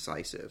to be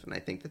decisive, and I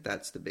think that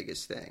that's the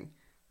biggest thing.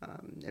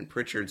 And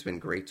Pritchard's been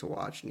great to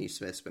watch.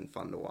 Nesmith's been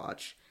fun to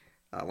watch.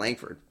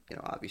 Langford,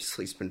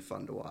 obviously has been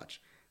fun to watch.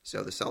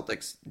 So the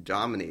Celtics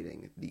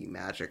dominating the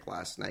Magic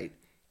last night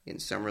in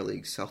Summer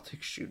League.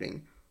 Celtics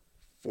shooting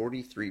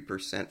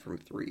 43% from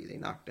 3. They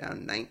knocked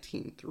down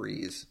 19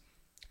 threes.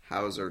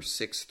 Hauser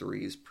 6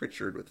 threes.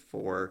 Pritchard with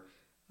 4.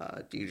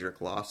 Dedrick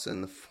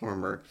Lawson, the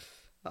former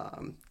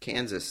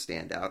Kansas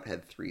standout,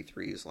 had 3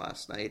 threes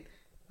last night.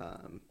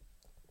 Um,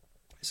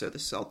 so the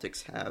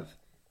Celtics have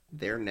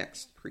their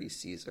next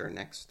preseason, or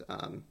next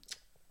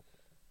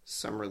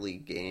summer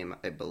league game,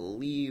 I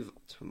believe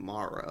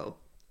tomorrow.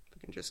 If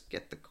I can just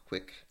get the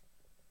quick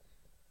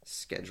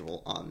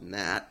schedule on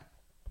that,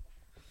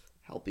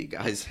 help you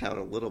guys out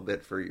a little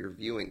bit for your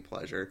viewing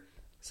pleasure.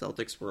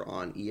 Celtics were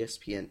on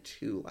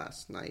ESPN2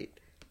 last night.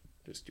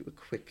 Just do a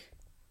quick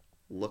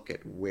look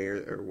at where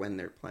or when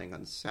they're playing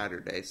on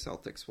Saturday.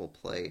 Celtics will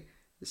play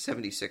the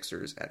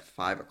 76ers at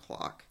 5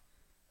 o'clock.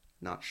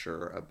 Not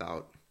sure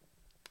about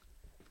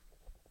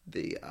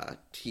the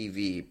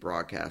TV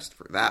broadcast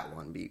for that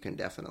one, but you can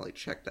definitely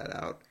check that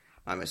out.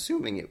 I'm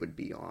assuming it would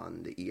be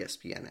on the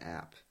ESPN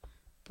app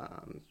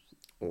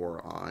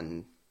or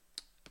on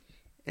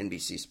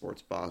NBC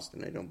Sports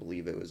Boston. I don't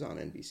believe it was on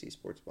NBC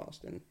Sports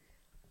Boston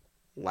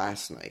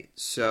last night.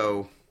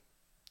 So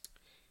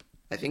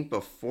I think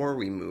before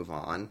we move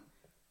on,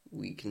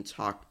 we can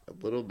talk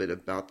a little bit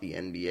about the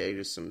NBA,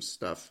 just some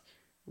stuff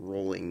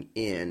rolling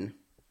in.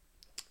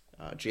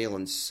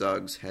 Jalen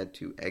Suggs had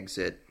to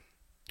exit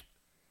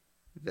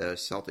the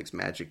Celtics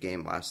Magic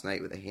game last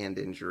night with a hand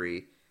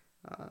injury.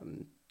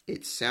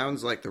 It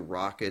sounds like the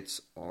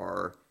Rockets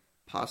are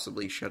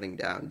possibly shutting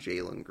down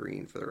Jalen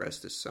Green for the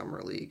rest of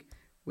Summer League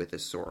with a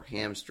sore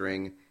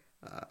hamstring.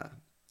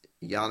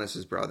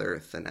 Giannis's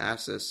brother,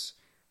 Thanasis,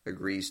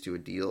 agrees to a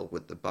deal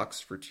with the Bucks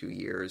for 2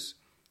 years.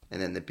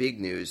 And then the big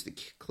news, the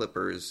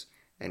Clippers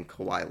and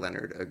Kawhi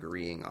Leonard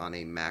agreeing on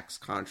a max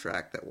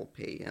contract that will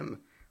pay him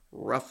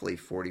roughly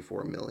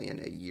 $44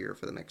 million a year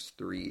for the next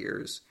 3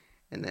 years.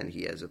 And then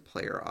he has a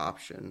player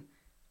option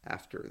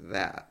after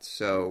that.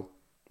 So,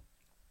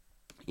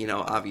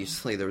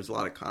 obviously there was a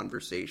lot of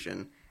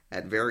conversation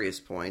at various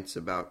points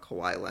about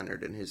Kawhi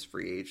Leonard and his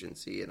free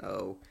agency and,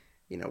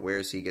 where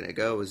is he going to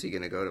go? Is he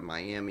going to go to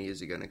Miami? Is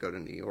he going to go to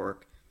New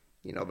York?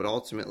 But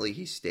ultimately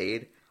he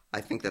stayed.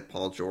 I think that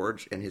Paul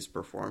George and his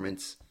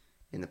performance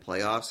in the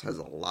playoffs has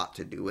a lot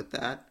to do with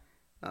that.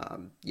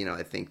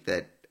 I think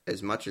that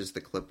as much as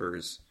the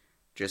Clippers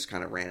just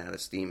kind of ran out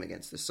of steam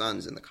against the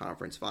Suns in the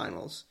conference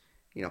finals,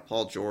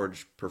 Paul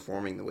George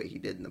performing the way he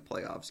did in the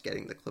playoffs,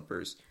 getting the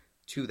Clippers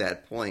to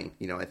that point,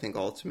 I think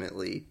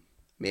ultimately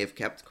may have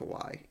kept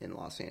Kawhi in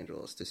Los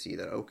Angeles to see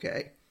that,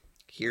 okay,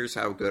 here's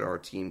how good our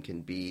team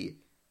can be,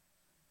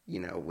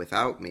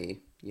 without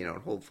me, and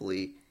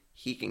hopefully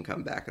he can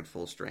come back at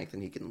full strength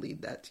and he can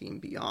lead that team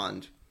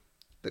beyond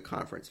the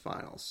conference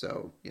finals.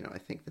 So, I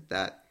think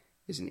that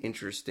is an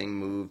interesting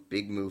move,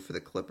 big move for the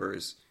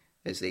Clippers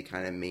as they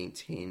kind of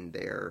maintain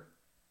their,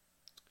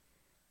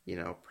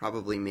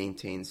 probably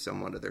maintain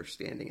somewhat of their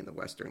standing in the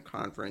Western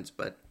Conference.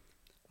 But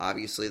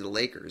obviously the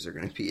Lakers are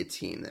going to be a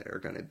team that are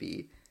going to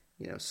be,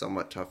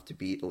 somewhat tough to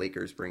beat. The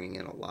Lakers bringing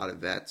in a lot of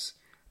vets.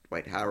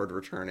 Dwight Howard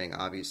returning.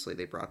 Obviously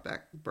they brought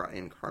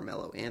in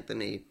Carmelo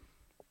Anthony.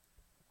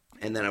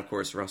 And then, of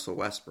course, Russell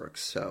Westbrook.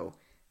 So,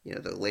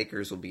 the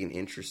Lakers will be an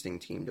interesting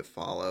team to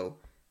follow.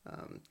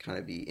 Kind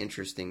of be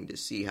interesting to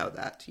see how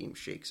that team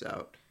shakes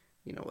out,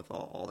 with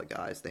all the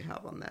guys they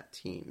have on that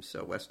team.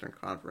 So Western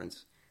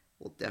Conference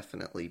will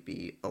definitely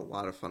be a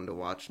lot of fun to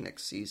watch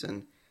next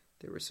season.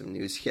 There was some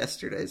news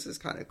yesterday. This is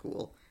kind of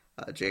cool.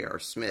 J.R.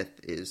 Smith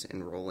is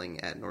enrolling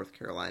at North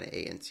Carolina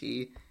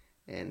A&T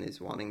and is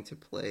wanting to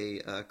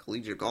play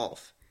collegiate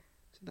golf.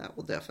 So that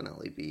will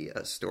definitely be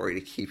a story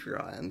to keep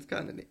your eye on. It's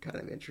kind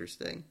of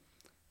interesting.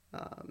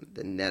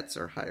 The Nets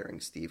are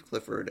hiring Steve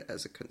Clifford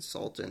as a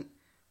consultant,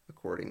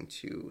 according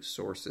to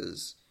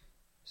sources.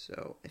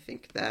 So I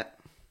think that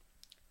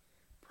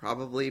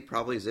probably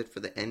is it for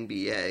the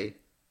NBA.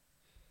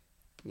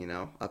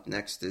 Up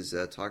next is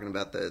talking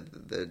about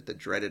the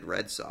dreaded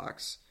Red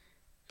Sox,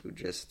 who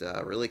just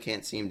really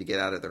can't seem to get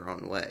out of their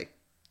own way.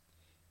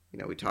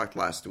 We talked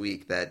last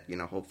week that,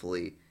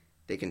 hopefully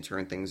they can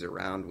turn things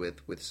around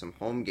with some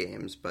home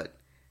games, but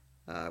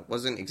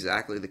wasn't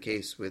exactly the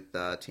case with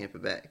Tampa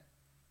Bay.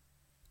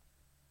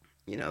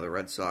 The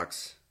Red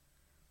Sox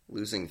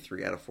losing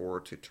 3 out of 4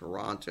 to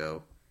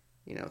Toronto,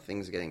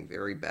 things getting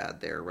very bad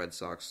there. Red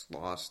Sox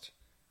lost,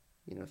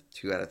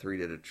 2 out of 3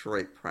 to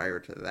Detroit prior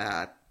to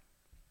that,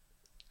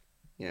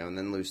 and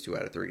then lose 2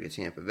 out of 3 to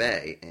Tampa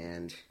Bay.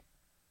 And,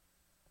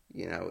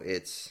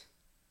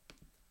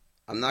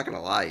 I'm not going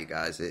to lie, you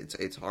guys,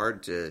 it's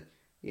hard to,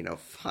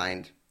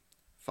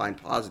 find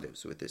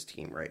positives with this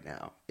team right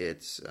now.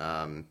 It's,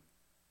 and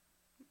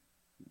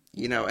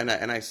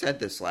I said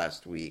this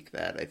last week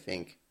that I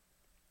think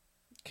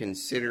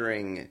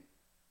considering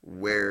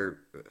where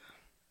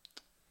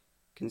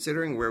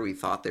we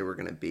thought they were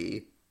going to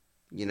be,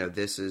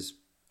 this is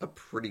a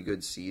pretty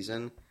good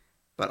season,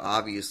 but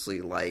obviously,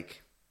 you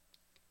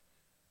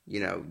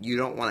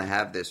don't want to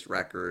have this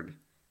record,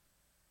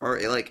 or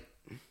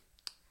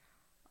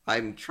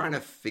I'm trying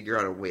to figure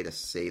out a way to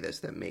say this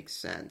that makes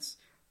sense,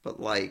 but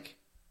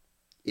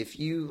if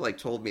you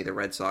told me the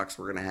Red Sox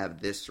were going to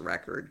have this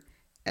record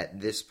at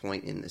this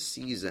point in the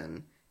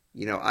season,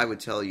 I would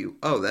tell you,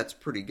 oh, that's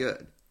pretty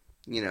good.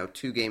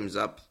 2 games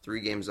up,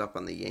 3 games up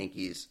on the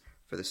Yankees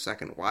for the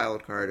second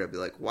wild card. I'd be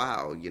like,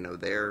 wow,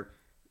 they're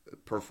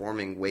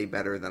performing way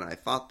better than I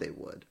thought they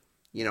would.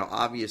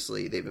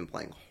 obviously they've been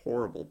playing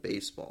horrible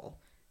baseball,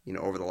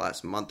 over the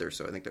last month or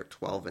so. I think they're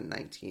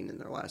 12-19 in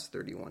their last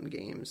 31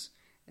 games,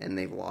 and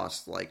they've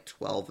lost like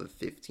 12 of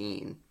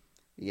 15,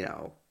 you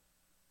know.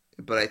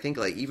 But I think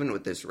like even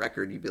with this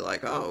record, you'd be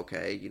like, oh,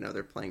 okay,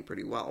 they're playing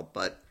pretty well.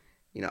 But,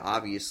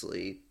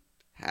 obviously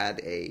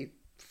had a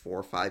 4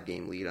 or 5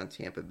 game lead on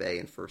Tampa Bay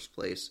in first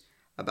place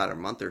about a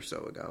month or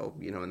so ago,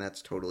 and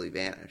that's totally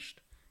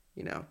vanished.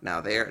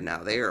 Now they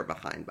are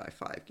behind by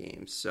 5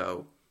 games.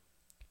 So,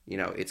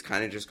 it's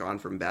kind of just gone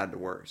from bad to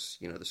worse.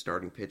 The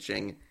starting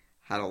pitching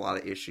had a lot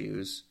of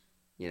issues.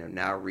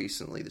 Now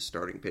recently the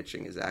starting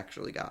pitching has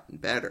actually gotten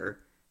better,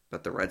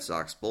 but the Red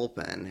Sox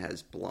bullpen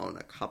has blown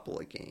a couple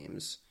of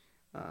games.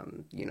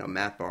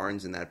 Matt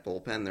Barnes and that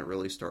bullpen, they're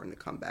really starting to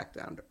come back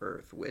down to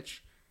earth,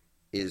 which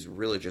is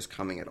really just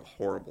coming at a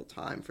horrible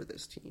time for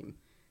this team.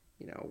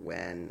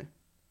 When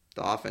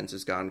the offense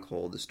has gone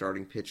cold, the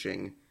starting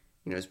pitching,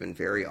 has been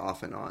very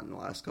off and on in the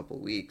last couple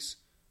of weeks.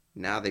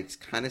 Now they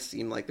kind of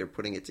seem like they're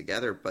putting it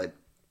together, but,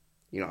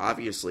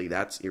 obviously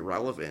that's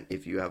irrelevant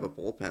if you have a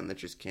bullpen that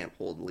just can't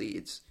hold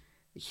leads.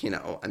 This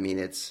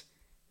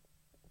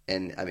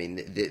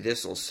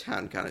will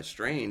sound kind of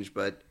strange,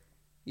 but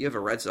you have a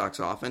Red Sox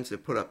offense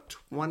that put up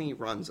 20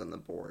 runs on the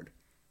board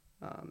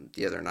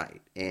the other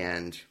night.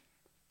 And,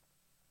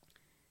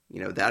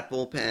 that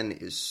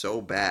bullpen is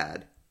so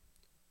bad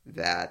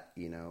that,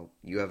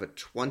 you have a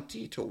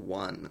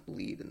 20-1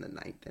 lead in the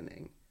ninth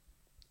inning.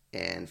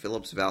 And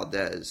Phillips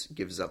Valdez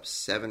gives up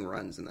 7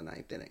 runs in the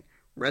ninth inning.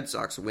 Red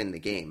Sox win the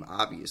game,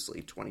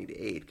 obviously,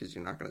 20-8, because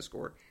you're not going to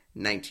score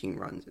 19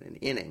 runs in an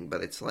inning.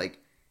 But it's like,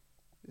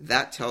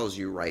 that tells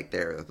you right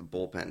there that the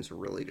bullpen's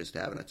really just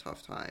having a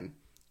tough time.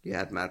 You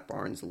had Matt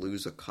Barnes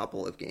lose a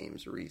couple of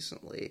games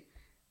recently.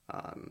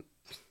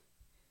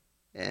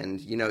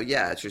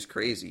 It's just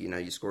crazy.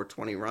 You score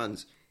 20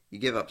 runs, you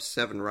give up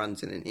 7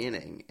 runs in an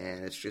inning,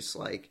 and it's just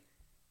like,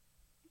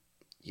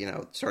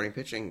 starting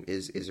pitching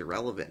is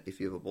irrelevant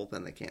if you have a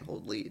bullpen that can't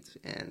hold leads.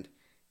 And,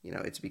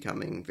 it's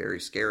becoming very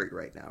scary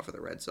right now for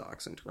the Red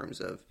Sox in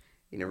terms of,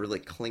 really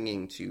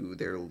clinging to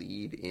their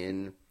lead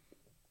in,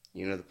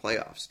 the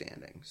playoff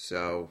standing.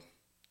 So,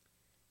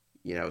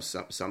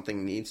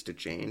 something needs to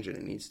change, and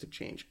it needs to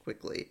change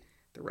quickly.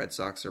 The Red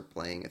Sox are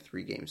playing a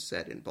 3-game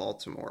set in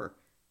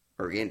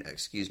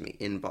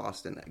in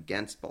Boston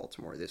against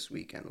Baltimore this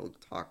weekend. We'll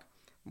talk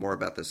more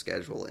about the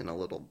schedule in a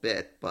little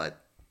bit,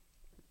 but,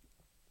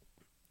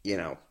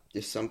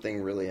 just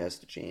something really has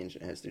to change,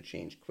 and has to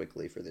change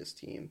quickly for this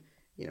team,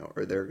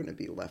 or they're going to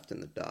be left in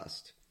the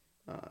dust.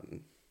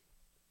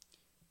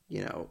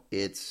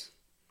 It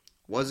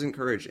was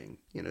encouraging,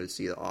 to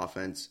see the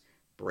offense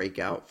break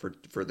out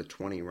for the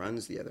 20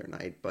 runs the other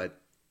night, but,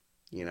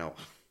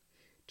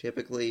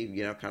 typically,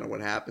 kind of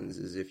what happens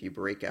is if you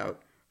break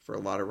out for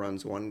a lot of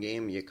runs one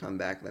game, you come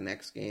back the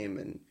next game,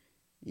 and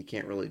you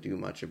can't really do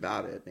much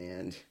about it.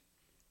 And,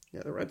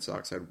 the Red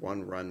Sox had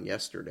 1 run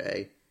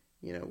yesterday,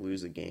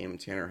 lose a game.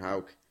 Tanner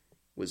Houck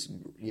was,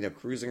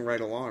 cruising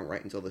right along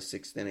right until the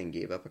 6th inning,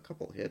 gave up a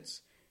couple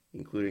hits,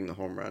 including the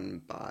home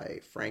run by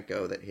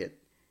Franco that hit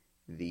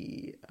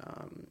the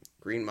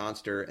Green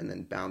Monster and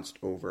then bounced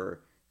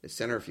over the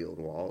center field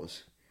wall. It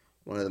was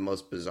one of the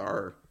most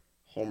bizarre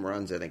home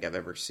runs I think I've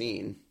ever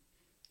seen.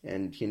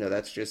 And,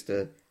 that's just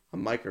a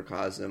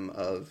microcosm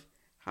of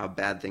how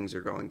bad things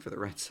are going for the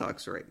Red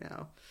Sox right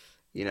now.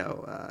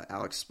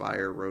 Alex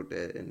Spire wrote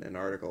an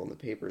article in the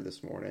paper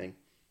this morning,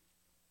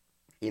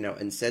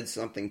 and said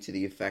something to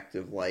the effect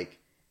of like,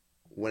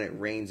 when it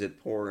rains,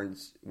 it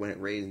pours. When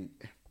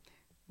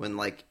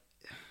like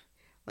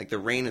the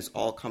rain is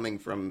all coming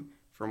from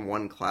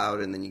one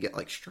cloud, and then you get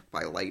like struck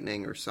by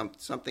lightning or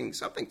something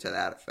to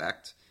that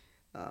effect.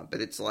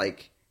 But it's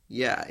like,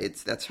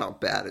 that's how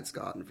bad it's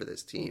gotten for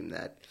this team,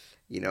 that,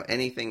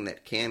 anything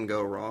that can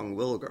go wrong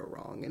will go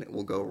wrong, and it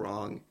will go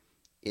wrong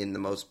in the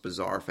most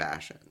bizarre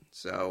fashion.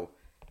 So,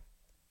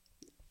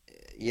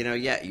 you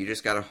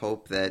just got to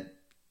hope that,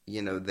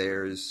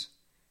 there's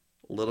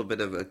a little bit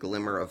of a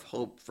glimmer of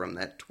hope from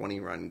that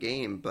 20-run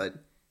game, but,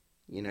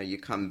 you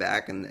come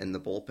back and the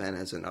bullpen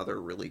has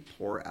another really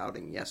poor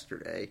outing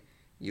yesterday.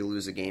 You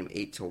lose a game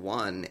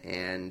 8-1,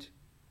 and,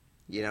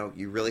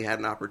 you really had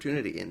an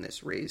opportunity in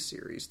this Rays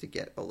series to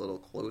get a little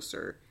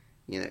closer,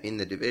 in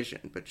the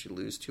division, but you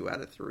lose 2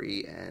 out of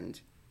 3, and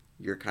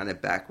you're kind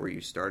of back where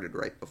you started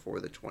right before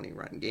the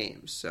 20-run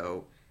game.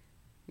 So,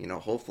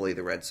 hopefully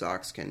the Red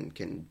Sox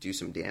can do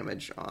some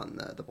damage on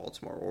the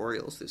Baltimore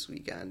Orioles this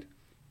weekend.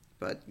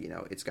 But,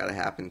 it's got to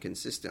happen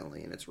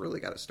consistently, and it's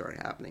really got to start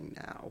happening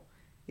now,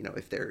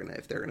 if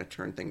they're gonna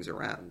turn things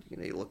around.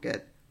 You look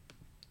at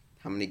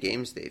how many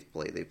games they've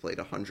played. They played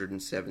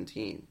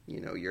 117.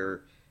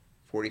 You're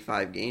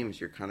 45 games,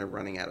 you're kind of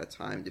running out of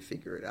time to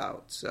figure it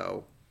out.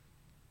 So,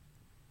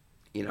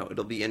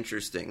 it'll be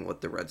interesting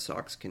what the Red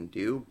Sox can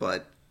do,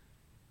 but,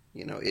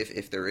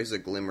 if there is a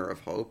glimmer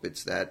of hope,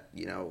 it's that,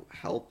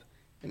 help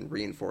and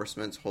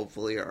reinforcements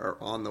hopefully are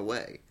on the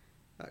way.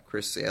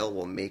 Chris Sale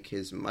will make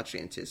his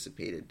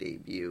much-anticipated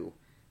debut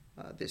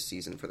this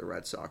season for the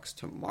Red Sox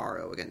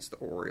tomorrow against the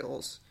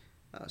Orioles.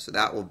 So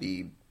that will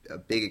be a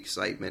big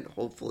excitement.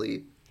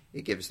 Hopefully,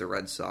 it gives the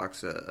Red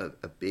Sox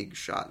a big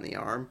shot in the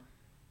arm.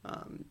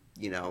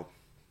 You know,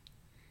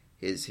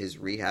 his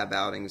rehab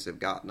outings have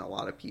gotten a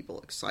lot of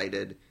people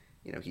excited.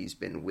 You know, he's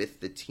been with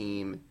the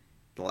team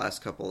the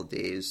last couple of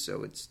days,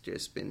 so it's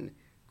just been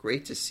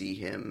great to see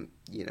him,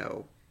 you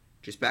know,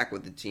 just back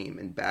with the team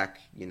and back,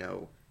 you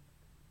know,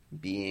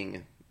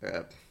 being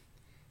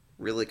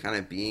really kind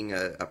of being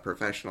a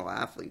professional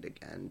athlete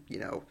again. You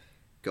know,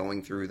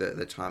 going through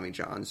the Tommy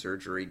John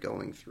surgery,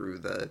 going through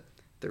the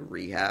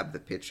rehab, the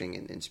pitching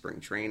in spring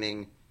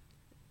training,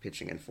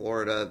 pitching in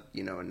Florida,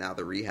 you know, and now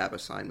the rehab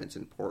assignments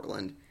in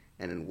Portland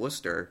and in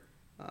Worcester.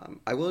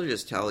 I will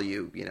just tell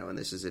you, you know, and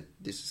this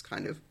is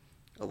kind of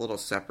a little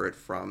separate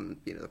from,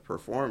 you know, the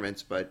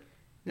performance, but,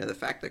 you know, the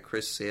fact that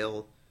Chris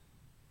Sale,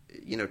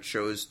 you know,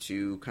 chose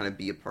to kind of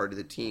be a part of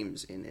the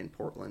teams in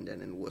Portland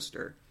and in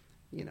Worcester,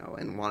 you know,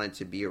 and wanted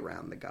to be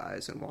around the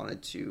guys and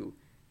wanted to,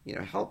 you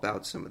know, help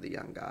out some of the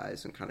young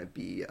guys and kind of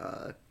be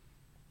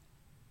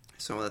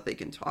someone that they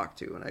can talk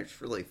to. And I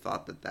just really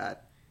thought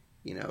that,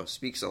 you know,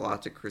 speaks a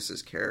lot to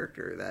Chris's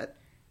character, that,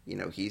 you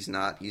know, he's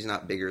not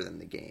bigger than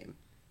the game.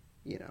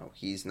 You know,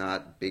 he's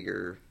not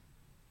bigger.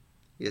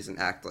 He doesn't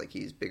act like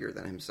he's bigger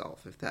than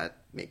himself, if that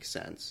makes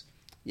sense.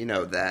 You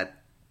know,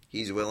 that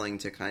he's willing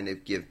to kind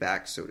of give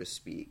back, so to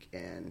speak,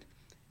 and,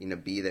 you know,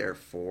 be there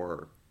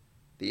for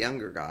the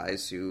younger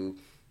guys who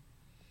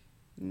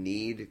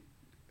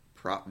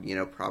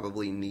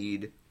probably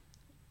need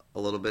a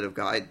little bit of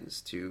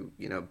guidance to,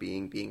 you know,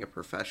 being a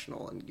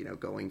professional and, you know,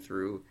 going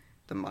through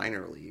the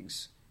minor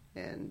leagues.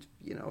 And,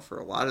 you know, for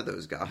a lot of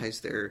those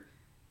guys,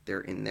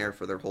 they're in there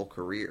for their whole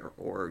career,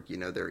 or, you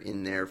know, they're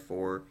in there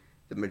for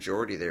the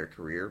majority of their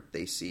career.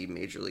 They see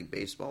Major League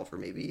Baseball for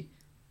maybe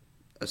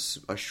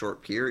a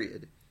short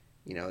period,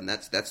 you know, and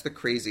that's the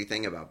crazy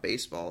thing about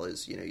baseball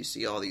is, you know, you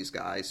see all these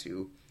guys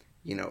who,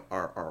 you know,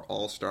 are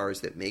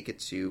all-stars that make it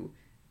to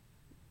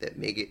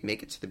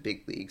the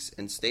big leagues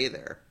and stay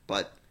there.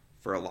 But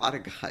for a lot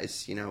of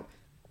guys, you know,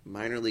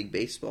 minor league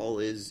baseball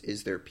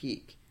is their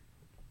peak,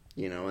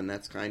 you know, and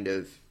that's kind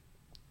of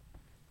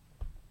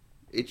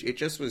it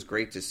just was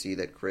great to see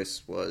that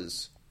Chris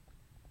was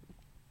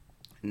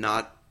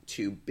not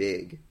too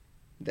big,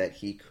 that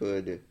he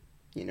could,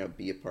 you know,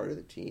 be a part of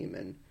the team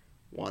and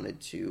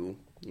wanted to,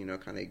 you know,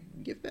 kind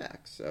of give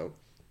back. So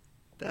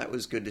that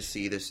was good to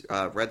see. This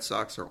Red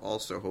Sox are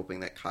also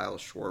hoping that Kyle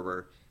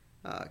Schwarber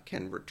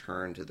can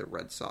return to the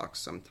Red Sox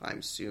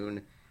sometime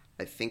soon.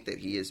 I think that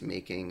he is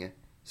making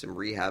some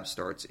rehab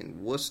starts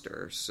in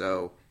Worcester,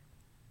 so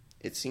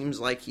it seems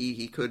like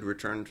he could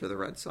return to the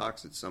Red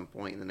Sox at some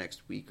point in the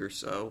next week or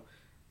so.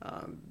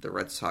 The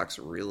Red Sox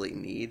really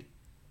need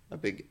a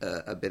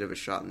bit of a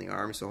shot in the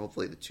arm, so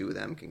hopefully the two of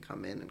them can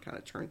come in and kind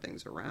of turn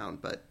things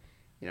around. But,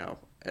 you know,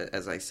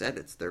 as I said,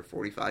 it's there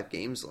 45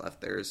 games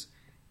left. There's,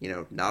 you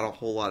know, not a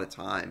whole lot of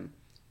time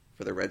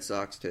for the Red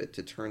Sox to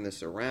turn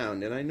this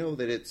around. And I know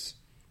that it's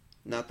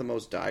not the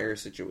most dire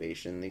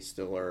situation. They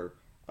still are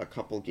a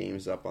couple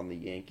games up on the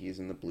Yankees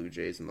and the Blue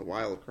Jays in the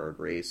wild card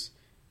race.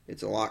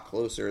 It's a lot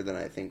closer than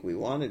I think we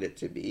wanted it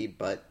to be,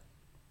 but,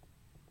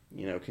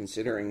 you know,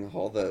 considering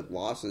all the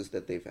losses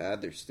that they've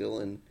had, they're still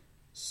in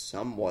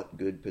somewhat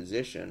good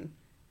position.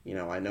 You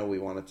know, I know we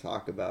want to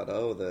talk about,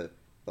 the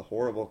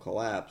horrible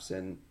collapse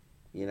and,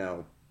 you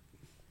know,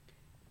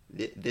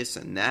 this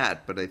and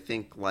that, but I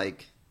think,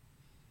 like,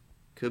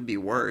 could be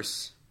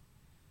worse.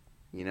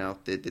 You know,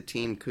 the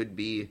team could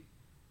be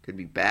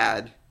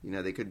bad. You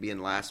know, they could be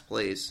in last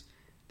place.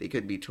 They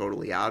could be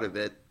totally out of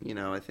it. You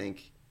know, I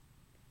think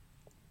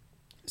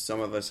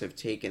some of us have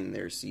taken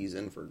their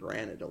season for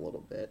granted a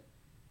little bit.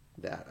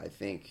 That I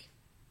think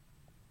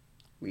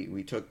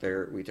we took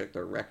their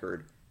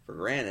record for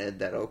granted,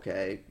 that,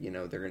 okay, you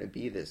know, they're going to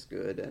be this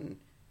good, and,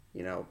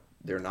 you know,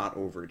 they're not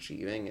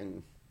overachieving.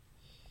 And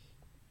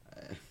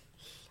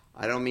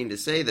I don't mean to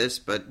say this,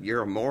 but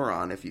you're a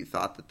moron if you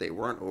thought that they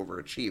weren't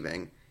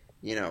overachieving.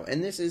 You know,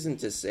 and this isn't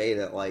to say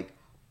that, like,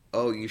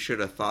 oh, you should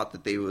have thought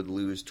that they would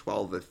lose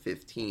 12 of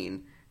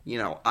 15. You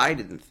know, I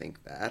didn't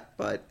think that,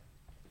 but,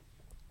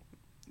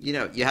 you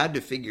know, you had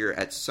to figure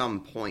at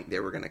some point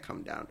they were going to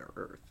come down to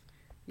earth.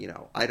 You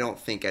know, I don't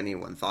think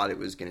anyone thought it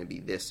was going to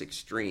be this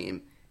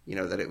extreme, you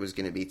know, that it was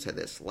going to be to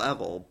this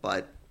level,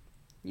 but,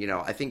 you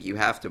know, I think you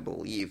have to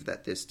believe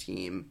that this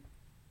team,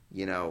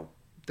 you know,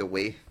 the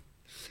way,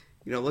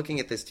 you know,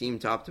 looking at this team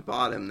top to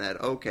bottom, that,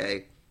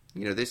 okay,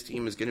 you know, this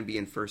team is going to be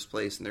in first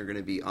place and they're going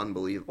to be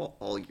unbelievable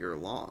all year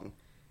long.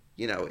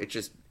 You know, it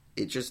just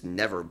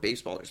never,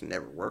 baseball just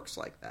never works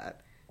like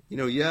that. You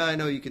know, yeah, I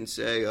know you can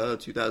say,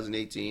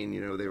 2018, you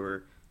know, they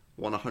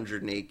won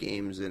 108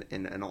 games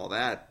and all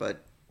that,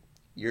 but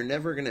you're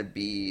never going to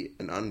be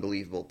an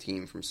unbelievable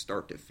team from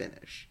start to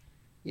finish.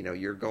 You know,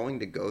 you're going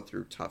to go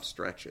through tough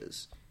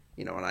stretches.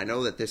 You know, and I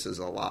know that this is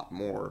a lot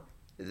more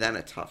than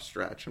a tough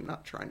stretch. I'm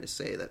not trying to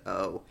say that,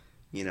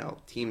 you know,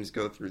 teams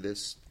go through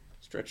this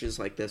stretches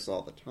like this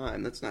all the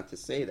time. That's not to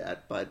say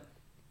that, but,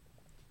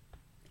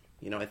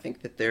 you know, I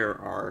think that there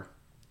are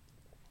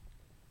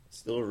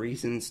still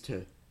reasons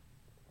to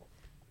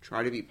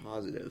try to be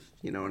positive,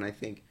 you know, and I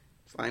think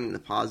finding the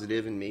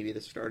positive in maybe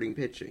the starting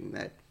pitching,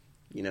 that,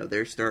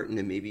 they're starting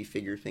to maybe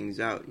figure things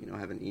out,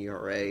 have an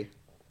ERA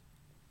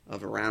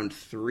of around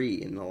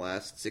 3 in the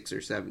last 6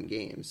 or 7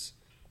 games.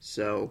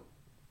 So,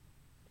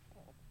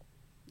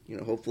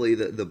 hopefully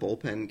the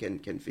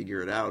bullpen can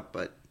figure it out.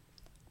 But,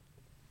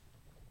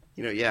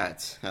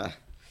 it's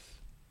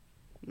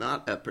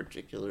not a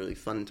particularly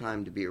fun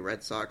time to be a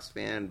Red Sox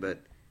fan.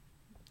 But,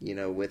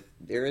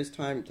 there is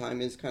time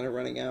is kind of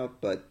running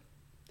out, but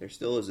there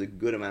still is a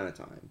good amount of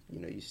time.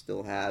 You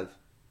still have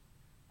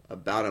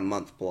about a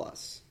month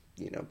plus,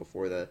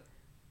 before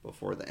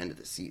the end of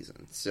the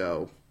season.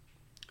 So,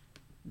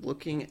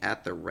 looking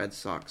at the Red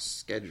Sox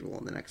schedule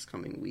in the next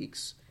coming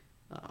weeks,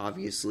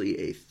 obviously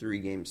a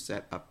 3-game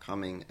set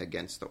upcoming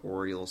against the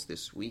Orioles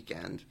this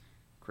weekend.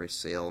 Chris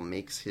Sale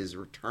makes his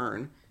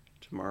return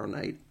tomorrow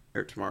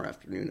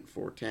afternoon at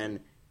 4:10.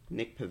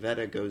 Nick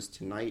Pivetta goes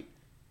tonight,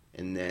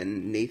 and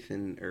then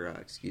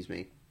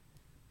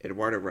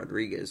Eduardo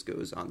Rodriguez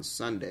goes on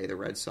Sunday. The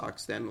Red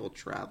Sox then will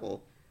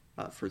travel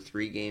for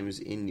 3 games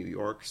in New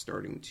York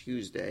starting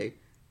Tuesday,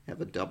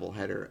 have a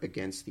doubleheader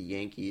against the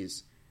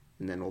Yankees,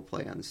 and then we'll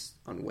play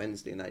on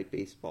Wednesday Night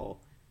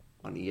Baseball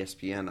on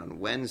ESPN on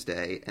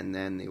Wednesday, and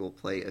then they will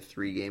play a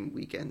 3-game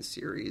weekend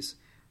series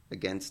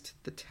against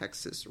the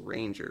Texas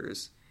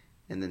Rangers,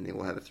 and then they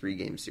will have a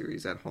 3-game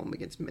series at home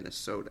against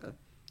Minnesota.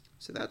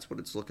 So that's what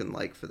it's looking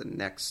like for the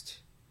next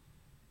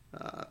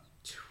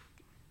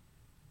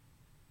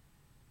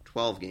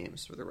 12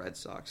 games for the Red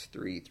Sox,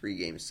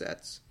 3-game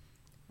sets.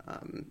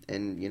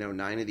 And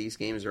 9 of these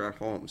games are at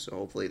home, so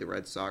hopefully the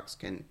Red Sox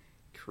can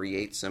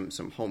create some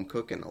home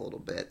cooking a little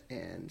bit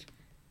and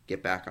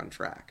get back on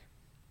track.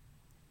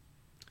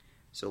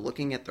 So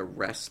looking at the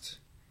rest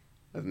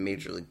of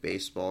Major League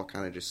Baseball,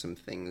 kind of just some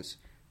things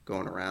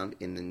going around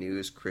in the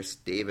news. Chris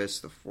Davis,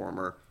 the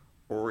former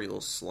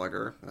Orioles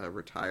slugger,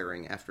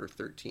 retiring after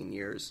 13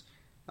 years,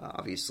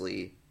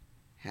 obviously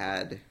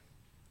had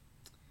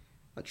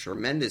a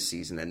tremendous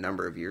season a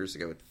number of years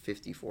ago at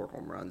 54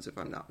 home runs, if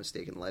I'm not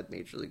mistaken, led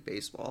Major League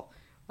Baseball.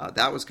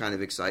 That was kind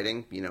of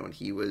exciting, and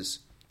he was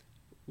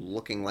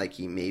looking like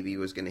he maybe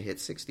was going to hit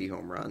 60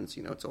 home runs.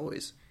 It's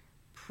always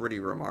pretty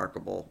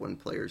remarkable when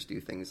players do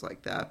things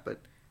like that.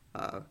 But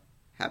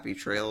happy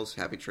trails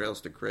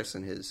to Chris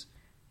and his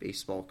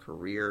baseball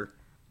career.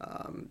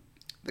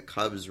 The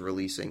Cubs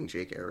releasing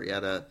Jake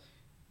Arrieta,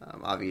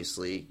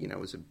 obviously,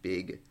 was a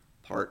big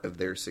part of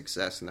their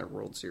success in their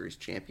World Series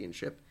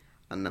championship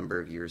a number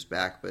of years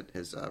back, but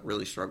has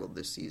really struggled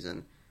this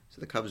season. So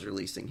the Cubs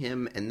releasing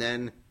him, and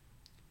then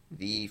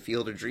the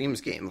Field of Dreams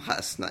game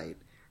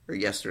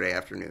yesterday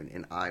afternoon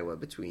in Iowa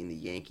between the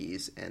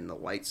Yankees and the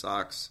White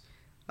Sox.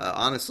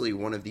 Honestly,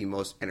 one of the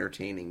most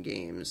entertaining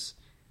games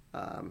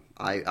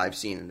I've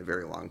seen in a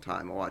very long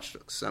time. I watched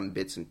some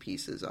bits and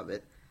pieces of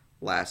it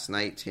last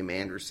night. Tim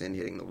Anderson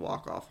hitting the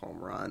walk-off home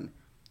run.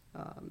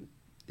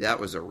 That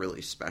was a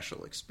really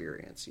special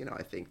experience.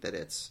 I think that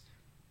it's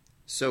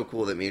so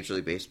cool that Major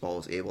League Baseball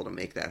was able to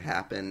make that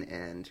happen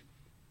and,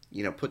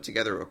 put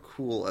together a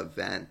cool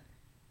event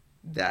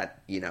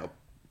that,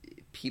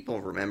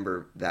 people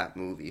remember that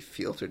movie,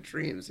 Field of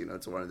Dreams.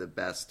 It's one of the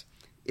best,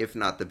 if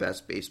not the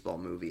best, baseball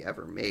movie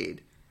ever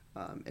made.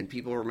 And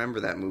people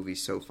remember that movie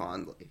so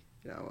fondly,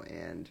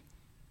 and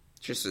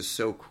just is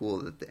so cool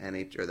that the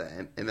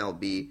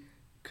MLB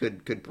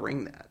could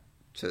bring that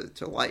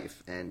to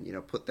life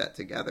and, put that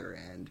together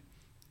and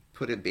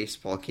put a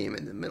baseball game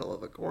in the middle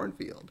of a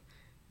cornfield.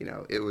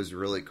 It was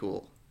really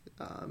cool.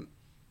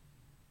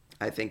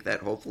 I think that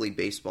hopefully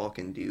baseball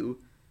can do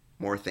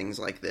more things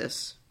like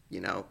this.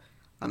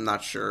 I'm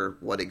not sure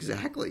what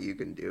exactly you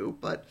can do,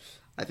 but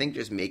I think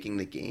just making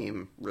the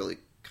game really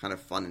kind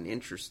of fun and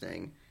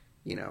interesting,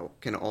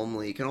 can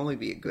only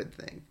be a good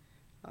thing.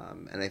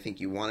 And I think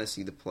you want to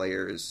see the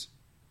players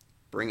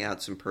bring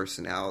out some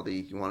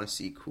personality. You want to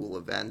see cool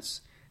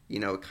events.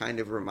 It kind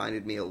of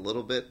reminded me a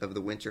little bit of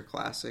the Winter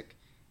Classic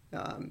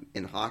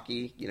in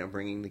hockey.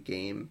 Bringing the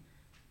game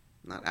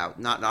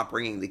not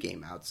bringing the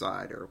game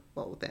outside, or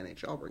with the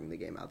NHL bringing the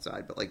game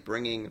outside, but like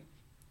bringing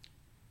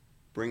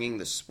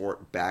the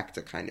sport back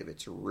to kind of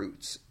its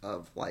roots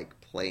of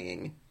like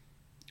playing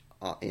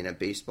in a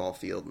baseball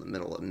field in the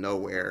middle of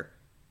nowhere.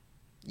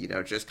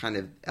 Just kind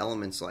of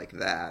elements like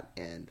that.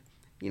 And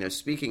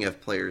speaking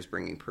of players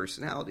bringing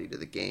personality to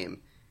the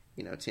game,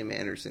 Tim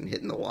Anderson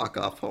hitting the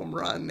walk-off home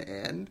run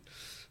and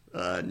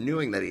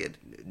knowing that he had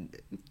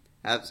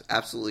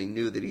absolutely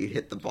knew that he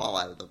hit the ball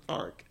out of the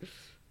park,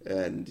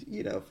 and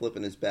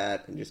flipping his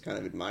bat and just kind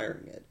of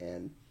admiring it.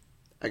 And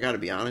I got to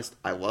be honest,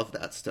 I love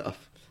that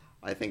stuff.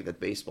 I think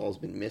that baseball's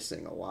been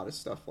missing a lot of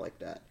stuff like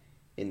that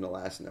in the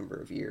last number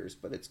of years,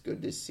 but it's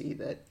good to see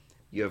that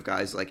you have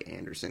guys like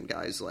Anderson,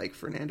 guys like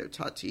Fernando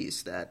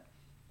Tatis that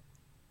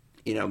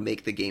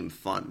make the game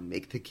fun,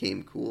 make the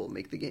game cool,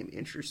 make the game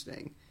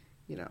interesting.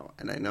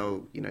 And I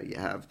know you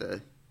have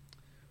the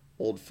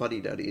old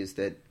fuddy-duddies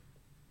that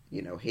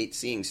hate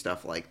seeing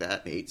stuff like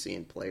that, hate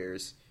seeing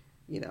players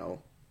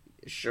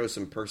show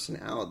some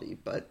personality,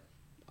 but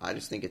I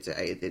just think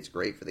it's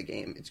great for the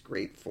game. It's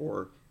great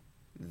for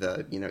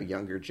the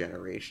younger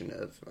generation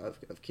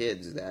of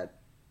kids that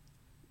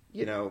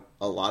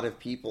a lot of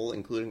people,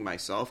 including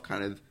myself,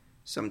 kind of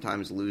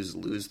sometimes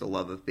lose the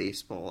love of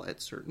baseball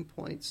at certain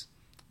points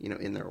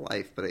in their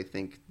life. But I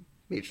think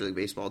Major League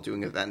Baseball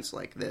doing events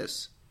like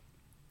this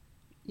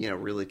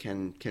really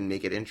can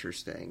make it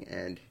interesting.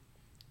 And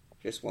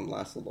just one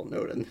last little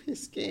note on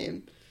this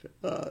game,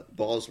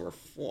 balls were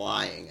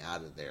flying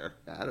out of there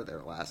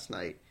last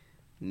night.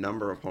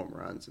 Number of home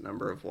runs, a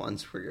number of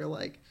ones where you're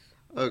like,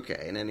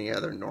 okay, in any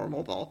other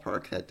normal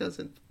ballpark that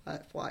doesn't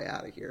fly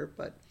out of here.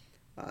 But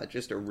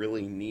just a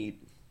really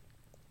neat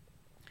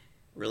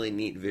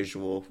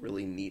visual,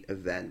 really neat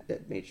event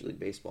that Major League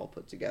Baseball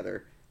put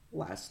together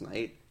last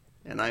night,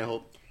 and I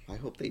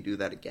hope they do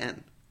that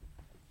again.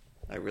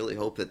 I really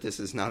hope that this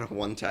is not a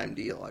one-time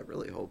deal. I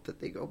really hope that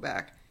they go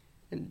back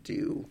and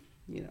do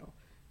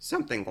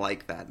something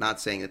like that. Not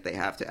saying that they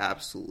have to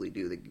absolutely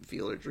do the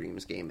Field of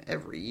Dreams game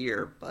every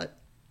year, but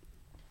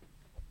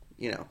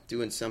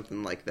doing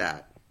something like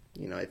that.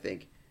 I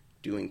think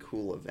doing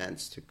cool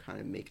events to kind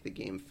of make the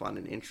game fun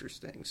and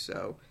interesting.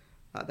 So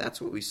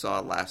that's what we saw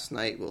last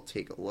night. We'll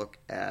take a look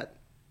at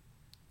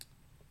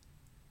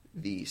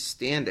the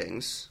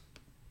standings.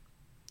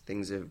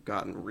 Things have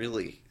gotten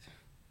really,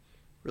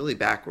 really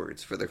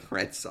backwards for the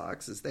Red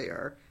Sox as they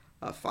are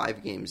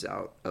 5 games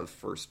out of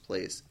first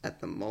place at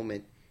the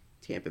moment.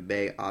 Tampa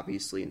Bay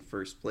obviously in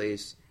first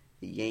place.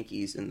 The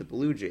Yankees and the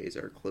Blue Jays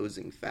are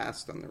closing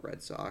fast on the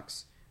Red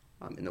Sox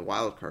in the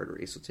wild card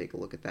race. We'll take a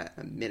look at that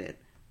in a minute.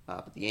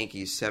 But the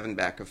Yankees 7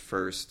 back of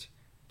first,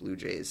 Blue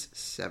Jays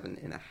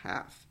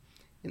 7.5.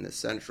 In the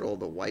Central,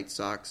 the White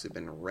Sox have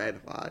been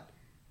red hot,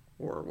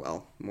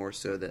 or more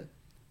so that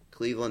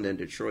Cleveland and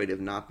Detroit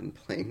have not been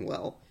playing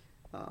well.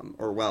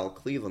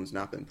 Cleveland's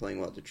not been playing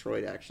well.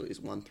 Detroit actually has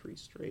won 3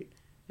 straight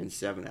and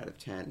 7 out of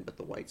 10, but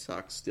the White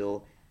Sox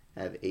still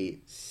have a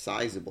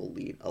sizable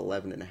lead,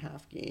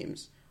 11.5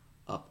 games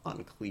up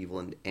on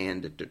Cleveland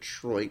and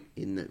Detroit.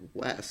 In the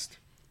West,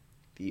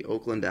 the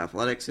Oakland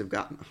Athletics have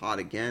gotten hot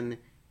again,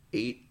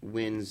 8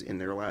 wins in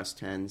their last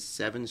 10,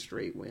 7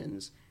 straight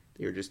wins.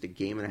 They are just a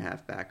game and a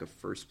half back of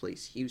first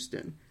place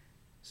Houston.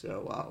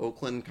 So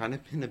Oakland kind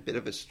of been a bit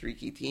of a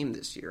streaky team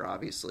this year.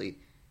 Obviously,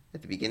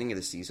 at the beginning of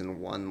the season,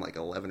 won like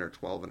 11 or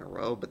 12 in a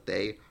row, but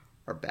they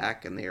are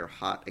back and they are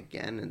hot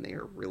again, and they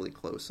are really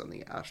close on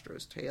the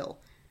Astros' tail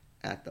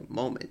at the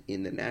moment.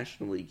 In the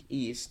National League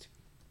East,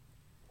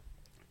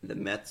 the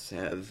Mets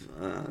have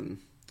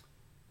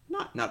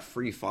not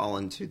free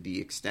fallen to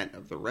the extent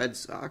of the Red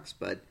Sox,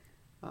 but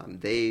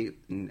they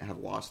have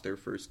lost their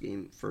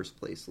first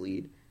place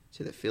lead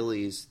to the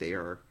Phillies. They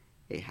are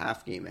a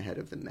half game ahead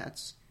of the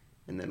Mets,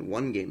 and then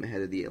 1 game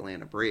ahead of the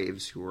Atlanta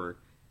Braves, who are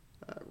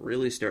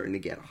really starting to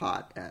get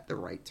hot at the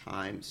right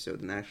time. So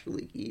the National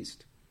League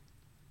East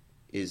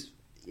is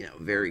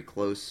very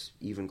close,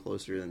 even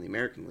closer than the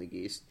American League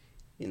East.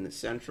 In the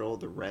Central,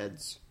 the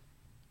Brewers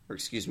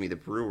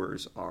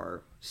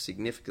are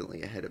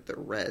significantly ahead of the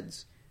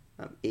Reds,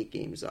 8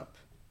 games up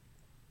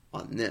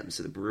on them.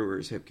 So the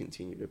Brewers have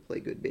continued to play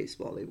good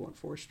baseball. They've won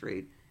 4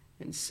 straight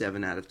and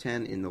 7 out of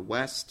 10. In the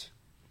West,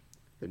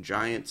 the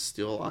Giants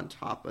still on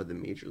top of the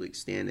Major League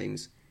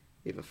standings.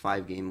 They have a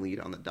 5-game lead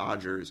on the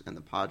Dodgers, and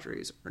the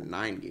Padres are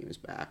 9 games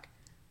back.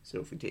 So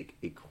if we take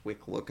a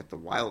quick look at the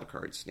wild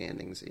card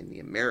standings in the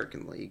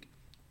American League,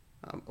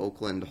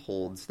 Oakland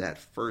holds that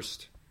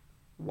first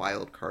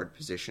wild card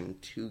position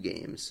 2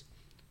 games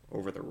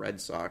over the Red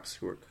Sox,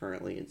 who are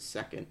currently in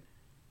second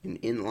and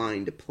in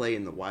line to play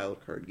in the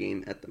wild card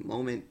game at the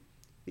moment.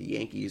 The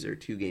Yankees are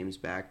 2 games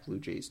back, Blue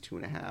Jays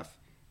 2.5,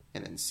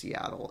 and then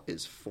Seattle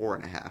is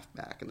 4.5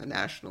 back. In the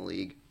National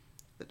League,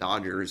 the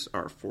Dodgers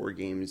are 4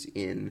 games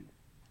in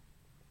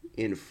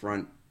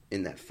front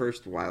in that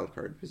first wild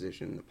card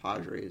position. The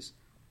Padres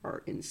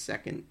are in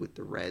second, with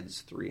the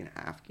Reds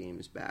 3.5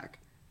 games back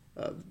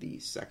of the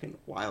second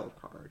wild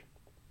card.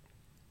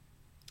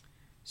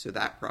 So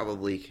that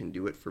probably can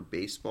do it for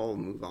baseball. We'll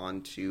move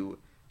on to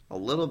a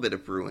little bit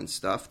of Bruins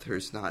stuff.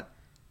 There's not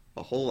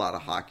a whole lot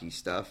of hockey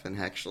stuff. And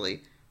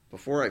actually,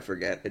 before I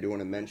forget, I do want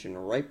to mention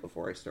right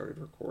before I started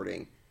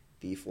recording,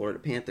 the Florida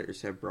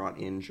Panthers have brought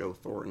in Joe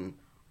Thornton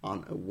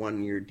on a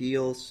 1-year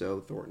deal.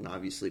 So Thornton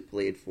obviously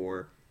played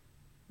for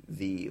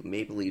the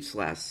Maple Leafs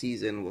last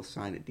season, will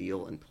sign a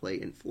deal and play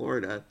in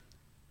Florida,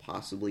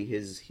 possibly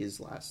his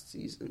last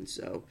season.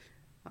 So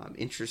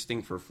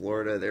interesting for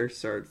Florida. They're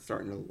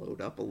starting to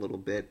load up a little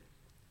bit,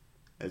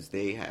 as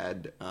they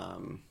had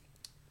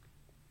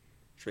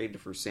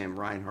traded for Sam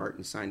Reinhart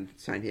and signed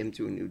him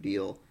to a new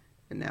deal,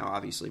 and now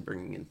obviously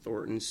bringing in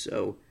Thornton.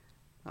 So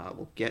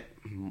we'll get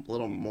a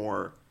little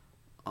more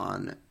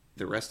on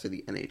the rest of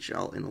the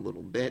NHL in a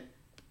little bit.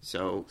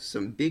 So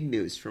some big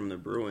news from the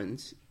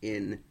Bruins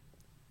in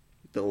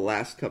the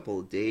last couple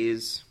of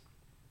days.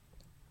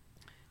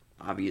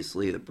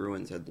 Obviously, the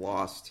Bruins had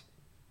lost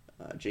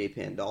Jay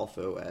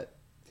Pandolfo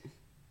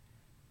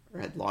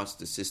had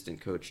lost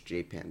assistant coach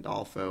Jay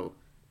Pandolfo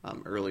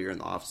earlier in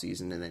the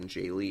offseason, and then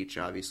Jay Leach,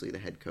 obviously the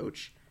head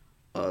coach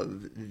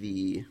of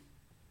the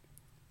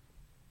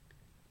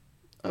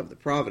of the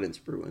Providence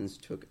Bruins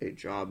took a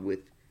job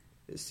with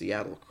the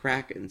Seattle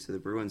Kraken. So the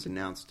Bruins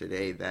announced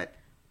today that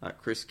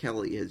Chris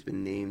Kelly has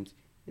been named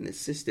an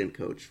assistant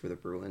coach for the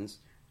Bruins.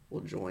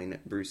 Will join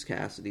Bruce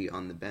Cassidy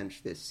on the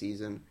bench this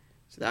season.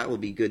 So that will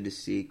be good to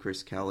see.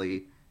 Chris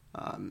Kelly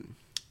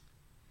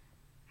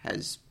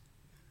has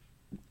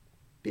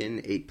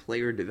been a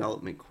player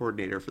development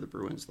coordinator for the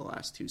Bruins the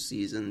last 2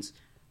 seasons.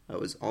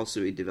 Was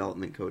also a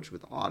development coach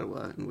with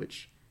Ottawa, in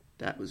which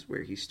that was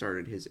where he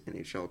started his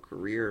NHL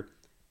career.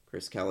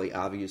 Chris Kelly,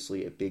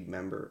 obviously a big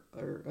member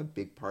or a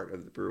big part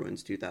of the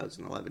Bruins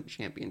 2011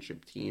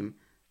 championship team.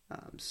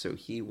 So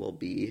he will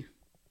be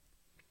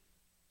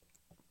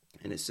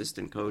an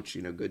assistant coach.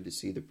 Good to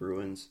see the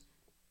Bruins,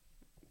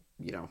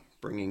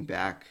 bringing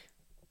back,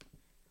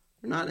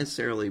 not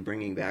necessarily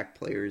bringing back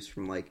players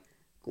from like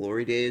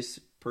glory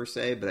days per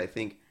se, but I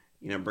think,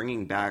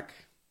 bringing back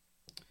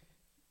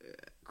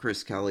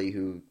Chris Kelly,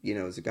 who,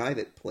 is a guy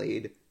that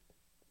played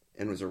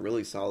and was a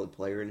really solid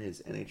player in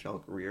his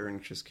NHL career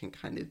and just can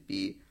kind of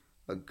be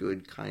a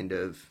good kind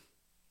of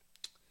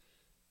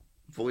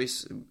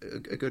voice, a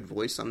good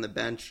voice on the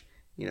bench,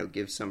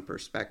 give some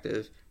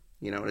perspective,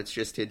 and it's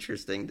just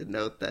interesting to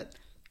note that,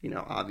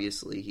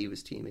 obviously he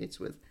was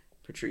teammates with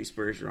Patrice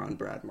Bergeron,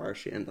 Brad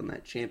Marchand on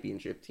that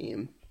championship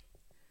team.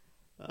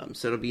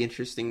 So it'll be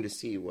interesting to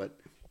see what,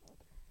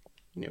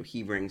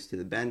 he brings to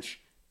the bench.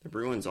 The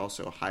Bruins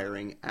also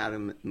hiring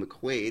Adam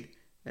McQuaid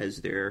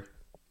as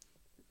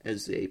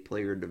a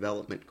player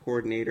development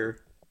coordinator.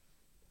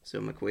 So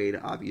McQuaid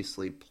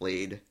obviously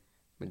played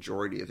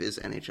majority of his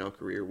NHL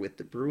career with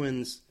the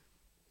Bruins.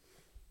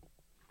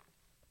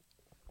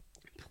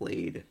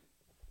 Played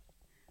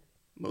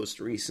most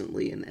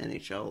recently in the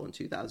NHL in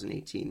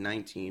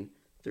 2018-19,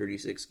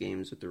 36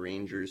 games with the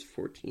Rangers,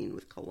 14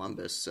 with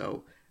Columbus.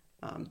 So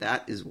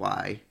that is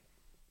why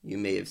you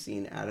may have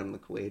seen Adam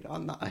McQuaid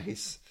on the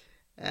ice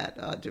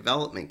at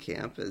development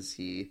camp as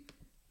he,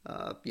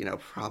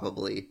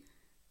 probably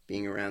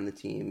being around the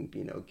team,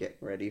 getting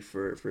ready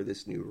for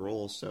this new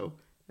role. So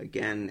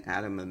again,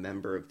 Adam, a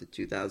member of the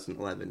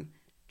 2011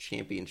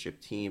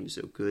 championship team,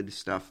 so good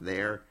stuff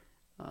there.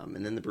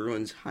 And then the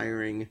Bruins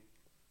hiring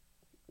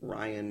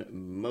Ryan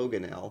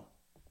Moganel,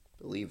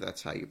 I believe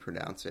that's how you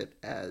pronounce it,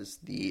 as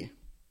the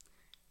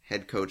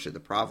head coach of the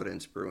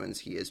Providence Bruins.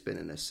 He has been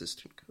an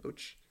assistant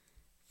coach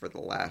for the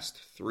last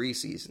 3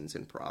 seasons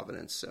in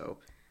Providence, so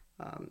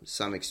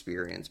some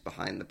experience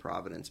behind the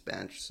Providence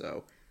bench.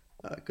 So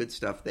good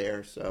stuff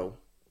there. So,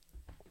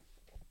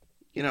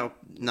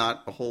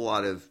 not a whole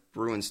lot of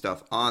Bruin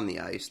stuff on the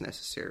ice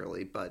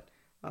necessarily, but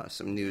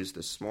some news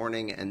this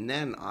morning. And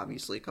then,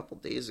 obviously, a couple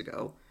days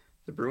ago,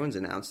 the Bruins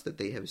announced that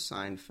they have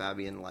signed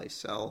Fabian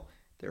Lysell,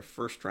 their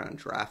first-round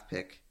draft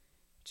pick,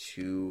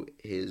 to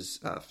his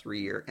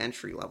 3-year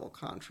entry-level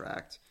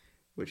contract,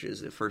 which is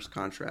the first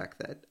contract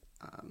that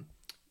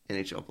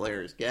NHL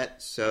players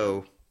get.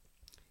 So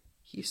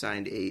he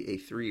signed a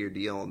 3-year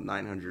deal,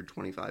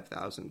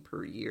 $925,000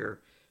 per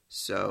year.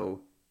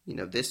 So,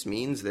 this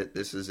means that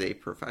this is a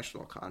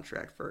professional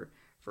contract for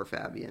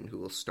Fabian, who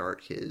will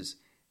start his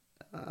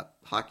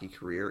hockey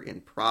career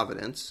in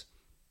Providence.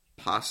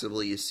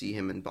 Possibly you see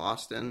him in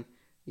Boston.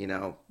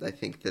 I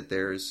think that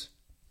there's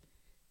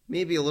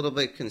maybe a little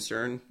bit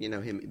concern,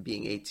 him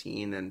being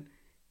 18 and,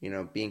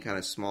 being kind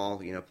of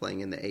small,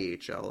 playing in the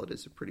AHL. It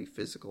is a pretty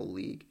physical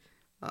league.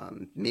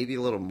 Maybe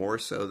a little more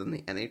so than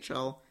the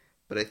NHL,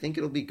 but I think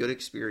it'll be good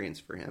experience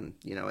for him.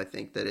 I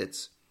think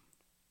that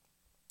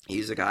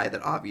he's a guy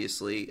that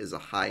obviously is a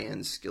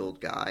high-end skilled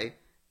guy,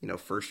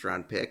 first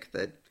round pick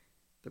that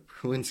the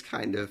Bruins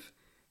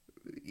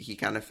he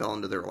kind of fell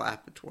into their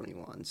lap at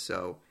 21.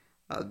 So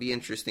it'll be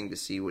interesting to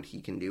see what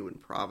he can do in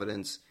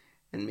Providence.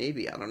 And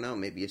maybe, I don't know,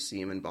 maybe you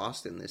see him in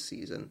Boston this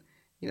season.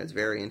 It's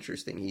very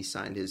interesting. He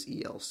signed his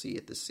ELC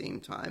at the same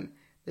time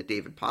that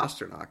David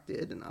Pastrnak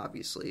did. And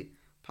obviously,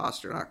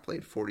 Pastrnak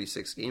played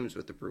 46 games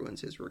with the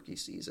Bruins his rookie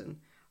season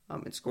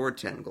and scored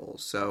 10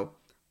 goals. So,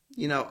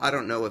 I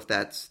don't know if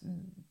that's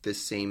the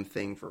same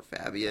thing for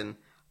Fabian.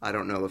 I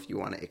don't know if you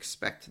want to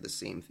expect the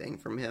same thing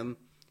from him.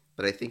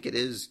 But I think it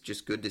is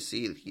just good to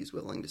see that he's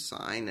willing to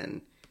sign.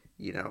 And,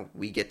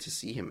 we get to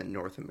see him in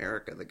North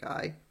America, the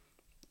guy.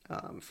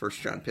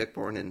 First round pick,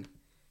 born in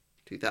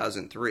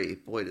 2003.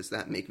 Boy, does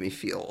that make me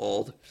feel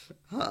old.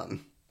 But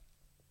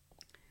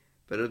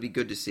it'll be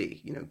good to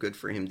see. Good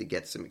for him to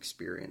get some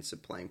experience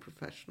of playing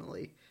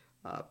professionally.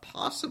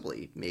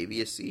 Possibly, maybe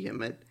you see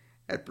him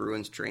at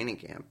Bruins training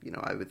camp.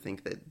 I would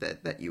think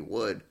that you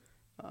would.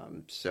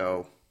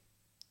 So,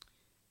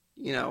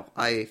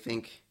 I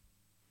think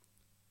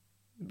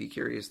be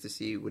curious to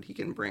see what he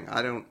can bring.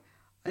 I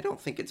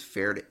don't think it's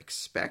fair to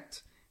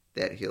expect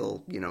that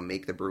he'll,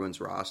 make the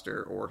Bruins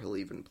roster or he'll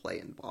even play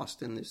in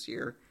Boston this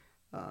year.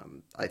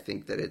 I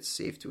think that it's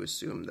safe to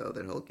assume, though,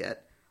 that he'll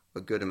get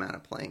a good amount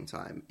of playing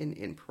time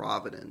in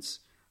Providence.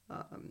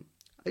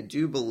 I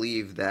do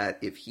believe that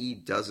if he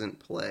doesn't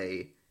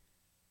play,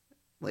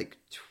 I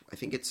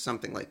think it's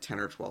something like 10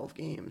 or 12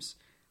 games,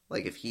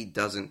 if he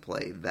doesn't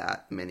play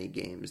that many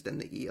games, then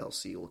the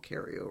ELC will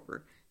carry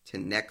over to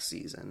next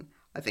season.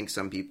 I think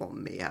some people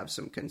may have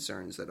some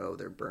concerns that,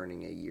 they're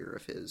burning a year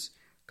of his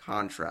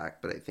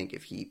contract, but I think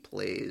if he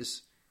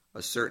plays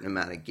a certain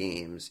amount of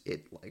games,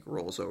 it like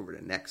rolls over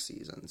to next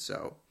season.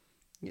 So,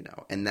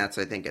 and that's,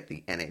 I think, at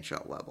the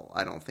NHL level.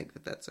 I don't think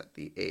that that's at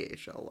the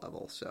AHL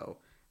level. So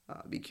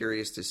be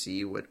curious to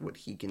see what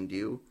he can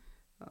do.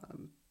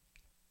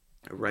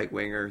 A right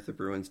winger, the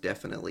Bruins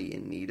definitely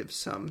in need of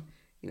some,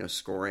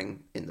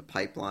 scoring in the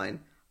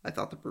pipeline. I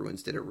thought the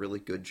Bruins did a really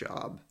good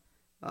job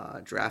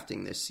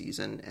drafting this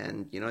season.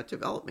 And, at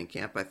development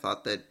camp, I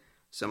thought that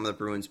some of the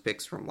Bruins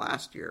picks from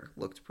last year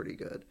looked pretty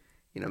good.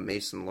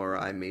 Mason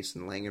Lohrei,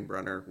 Mason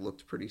Langenbrunner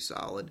looked pretty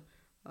solid.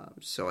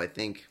 So I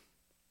think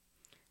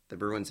the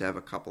Bruins have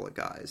a couple of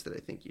guys that I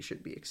think you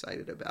should be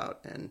excited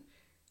about. And,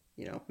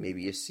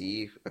 maybe you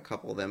see a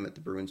couple of them at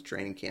the Bruins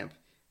training camp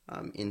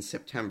in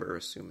September,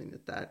 assuming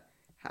that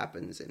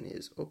happens and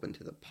is open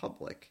to the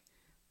public.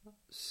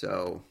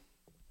 So,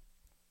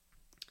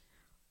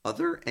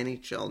 other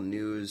NHL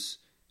news,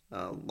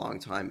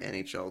 longtime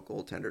NHL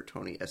goaltender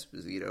Tony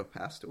Esposito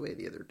passed away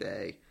the other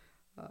day.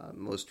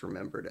 Most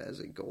remembered as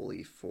a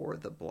goalie for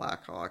the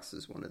Blackhawks,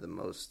 is one of the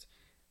most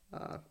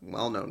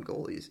well-known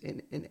goalies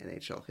in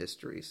NHL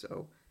history.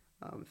 So,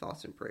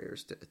 thoughts and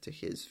prayers to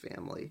his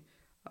family.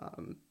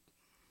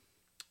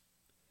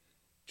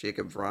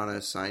 Jacob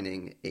Vrana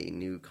signing a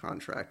new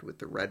contract with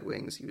the Red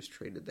Wings. He was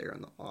traded there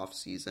in the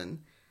offseason.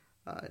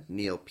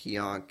 Neil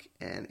Pionk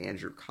and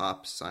Andrew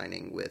Kopp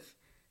signing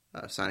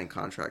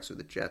contracts with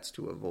the Jets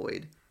to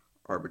avoid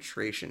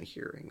arbitration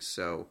hearings.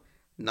 So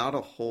not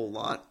a whole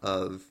lot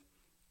of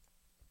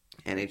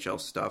NHL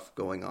stuff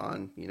going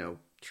on.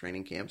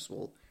 Training camps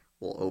will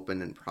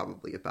open in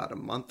probably about a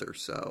month or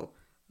so.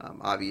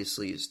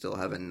 Obviously, you still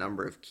have a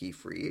number of key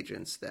free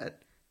agents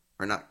that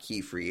are not key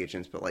free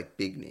agents, but like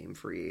big name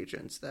free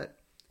agents that,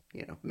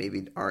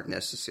 maybe aren't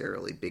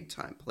necessarily big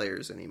time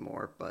players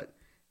anymore. But,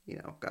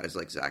 guys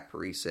like Zach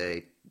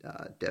Parise,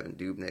 Devin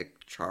Dubnyk,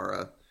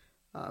 Chara,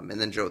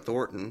 and then Joe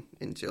Thornton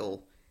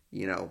until,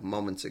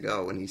 moments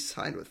ago when he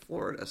signed with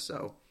Florida.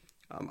 So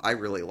I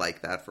really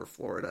like that for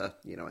Florida.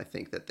 I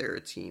think that they're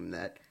a team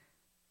that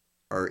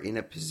are in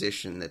a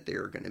position that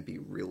they're going to be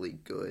really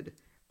good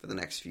for the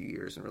next few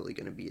years and really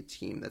going to be a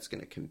team that's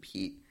going to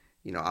compete.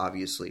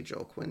 Obviously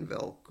Joe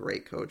Quenneville,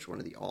 great coach, one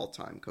of the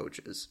all-time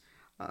coaches,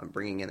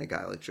 bringing in a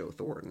guy like Joe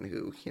Thornton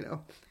who,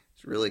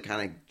 is really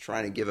kind of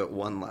trying to give it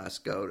one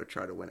last go to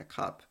try to win a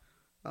cup.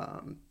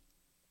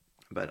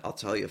 But I'll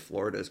tell you,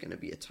 Florida is going to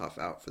be a tough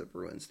out for the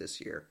Bruins this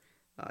year.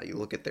 You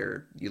look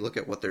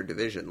at what their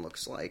division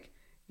looks like.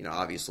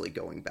 Obviously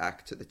going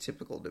back to the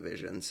typical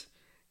divisions.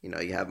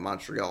 You have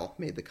Montreal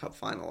made the Cup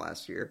final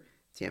last year.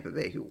 Tampa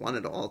Bay, who won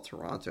it all.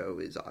 Toronto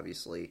is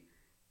obviously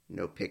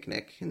no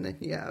picnic, and then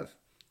you have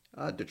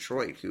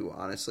Detroit, who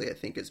honestly I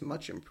think is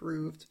much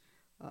improved,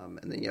 and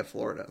then you have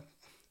Florida.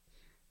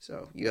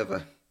 So you have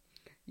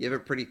a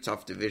pretty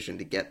tough division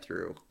to get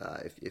through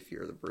if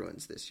you're the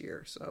Bruins this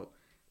year. So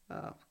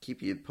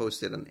keep you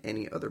posted on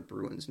any other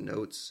Bruins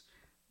notes.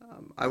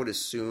 I would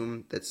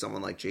assume that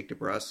someone like Jake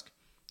DeBrusk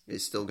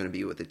is still going to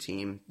be with the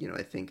team.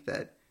 I think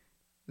that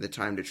the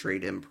time to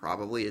trade him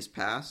probably is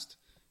past,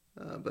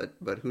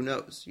 but who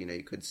knows?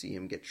 You could see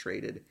him get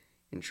traded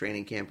in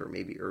training camp or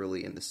maybe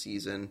early in the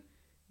season.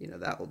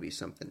 That will be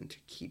something to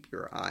keep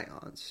your eye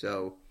on.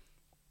 So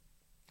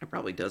that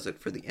probably does it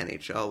for the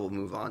NHL. We'll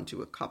move on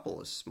to a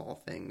couple of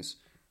small things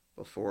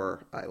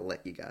before I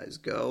let you guys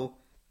go.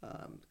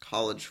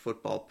 College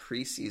football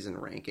preseason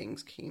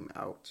rankings came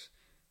out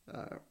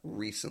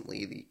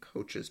recently, the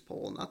coaches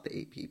poll, not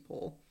the AP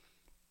poll.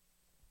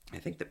 I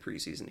think the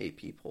preseason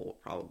AP poll will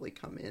probably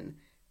come in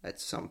at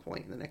some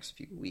point in the next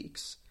few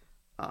weeks.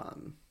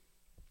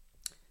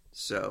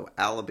 So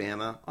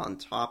Alabama on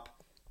top,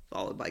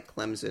 followed by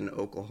Clemson,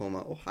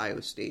 Oklahoma, Ohio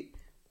State,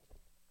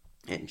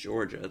 and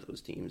Georgia,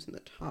 those teams in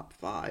the top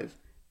 5.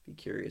 Be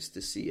curious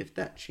to see if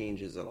that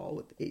changes at all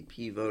with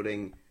AP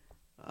voting.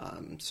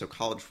 So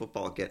college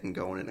football getting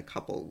going in a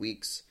couple of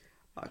weeks.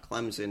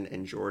 Clemson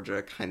and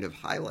Georgia kind of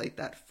highlight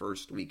that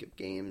first week of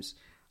games.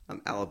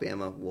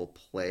 Alabama will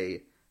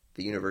play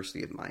the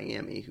University of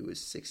Miami, who is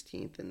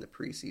 16th in the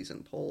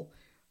preseason poll.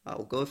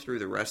 We'll go through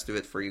the rest of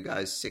it for you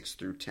guys, 6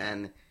 through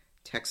 10.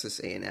 Texas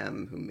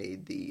A&M, who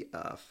made the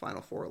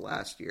Final Four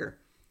last year.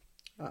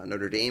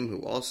 Notre Dame,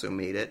 who also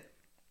made it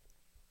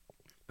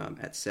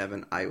at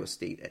 7. Iowa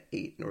State at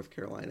 8. North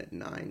Carolina at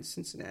 9.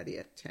 Cincinnati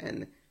at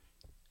 10.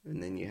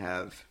 And then you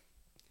have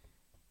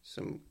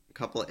a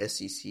couple of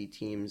SEC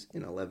teams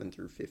in 11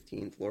 through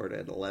 15. Florida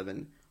at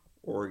 11.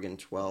 Oregon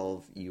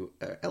 12.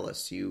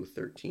 LSU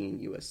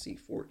 13. USC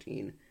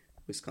 14.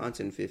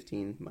 Wisconsin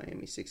 15.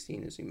 Miami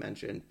 16, as we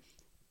mentioned.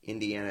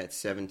 Indiana at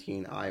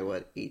 17. Iowa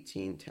at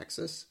 18.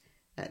 Texas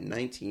at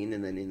 19,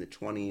 and then in the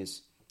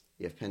 20s,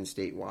 you have Penn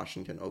State,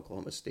 Washington,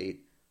 Oklahoma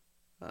State,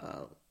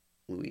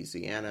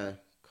 Louisiana,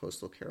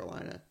 Coastal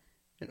Carolina,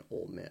 and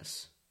Ole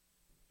Miss.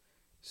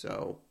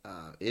 So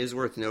it is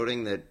worth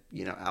noting that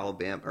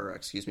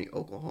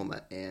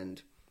Oklahoma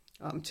and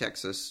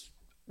Texas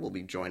will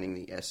be joining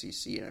the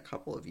SEC in a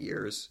couple of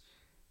years.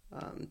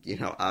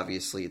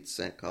 Obviously it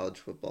sent college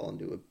football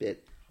into a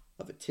bit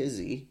of a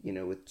tizzy,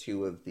 with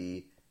two of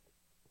the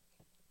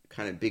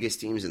kind of biggest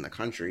teams in the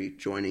country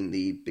joining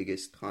the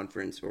biggest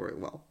conference, or,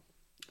 well,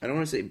 I don't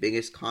want to say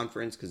biggest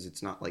conference because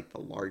it's not like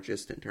the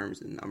largest in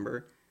terms of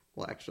number.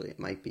 Well, actually, it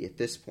might be at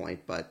this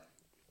point, but,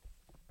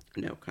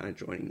 kind of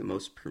joining the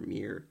most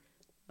premier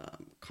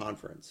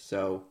conference.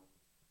 So,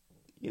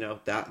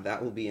 that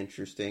will be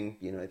interesting.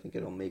 I think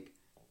it'll make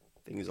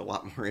things a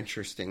lot more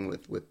interesting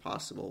with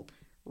possible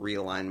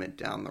realignment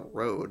down the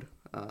road.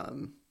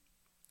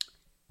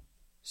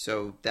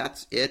 So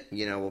that's it.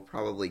 We'll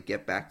probably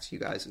get back to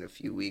you guys in a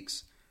few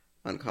weeks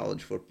on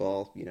college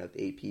football. The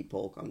AP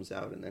poll comes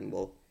out, and then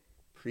we'll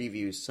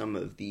preview some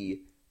of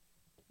the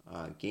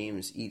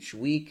games each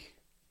week.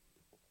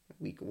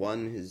 Week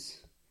 1 is,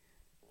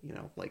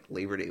 like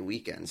Labor Day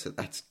weekend, so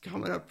that's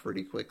coming up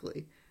pretty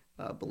quickly,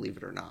 believe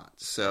it or not.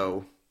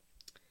 So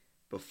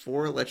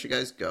before I let you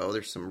guys go,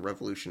 there's some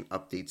Revolution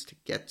updates to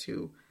get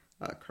to.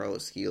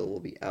 Carlos Gil will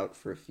be out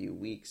for a few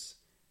weeks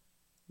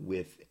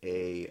with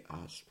a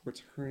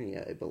sports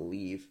hernia, I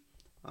believe.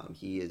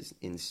 He is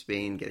in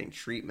Spain getting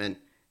treatment.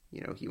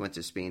 He went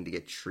to Spain to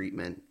get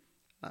treatment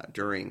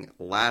during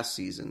last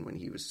season when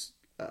he was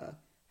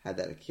had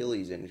that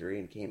Achilles injury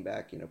and came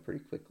back, pretty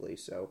quickly.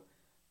 So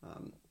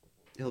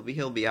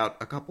he'll be out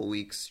a couple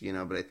weeks,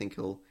 but I think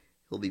he'll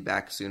be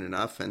back soon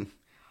enough. And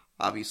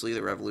obviously,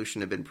 the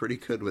Revolution have been pretty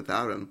good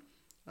without him,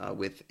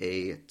 with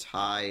a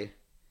tie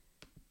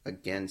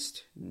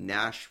against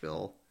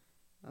Nashville,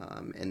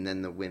 and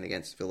then the win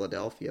against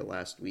Philadelphia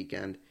last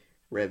weekend.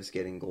 Revs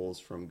getting goals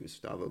from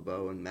Gustavo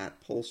Bo and Matt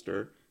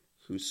Polster,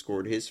 who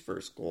scored his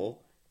first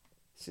goal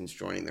since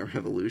joining the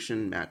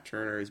Revolution. Matt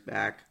Turner is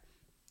back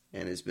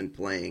and has been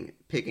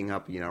picking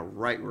up,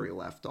 right where he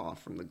left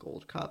off from the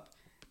Gold Cup.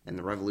 And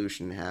the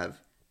Revolution have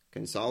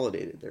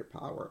consolidated their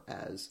power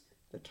as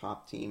the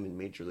top team in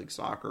Major League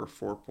Soccer,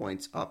 4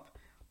 points up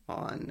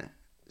on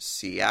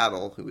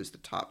Seattle, who is the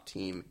top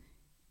team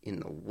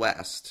in the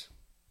West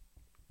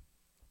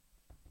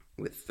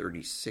with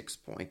 36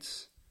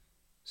 points.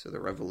 So the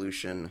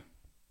Revolution,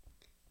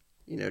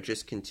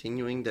 just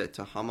continuing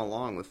to hum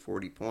along with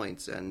 40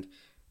 points. And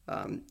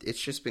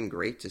it's just been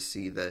great to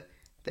see the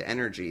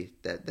energy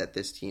that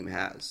this team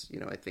has.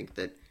 I think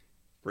that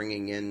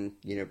bringing in,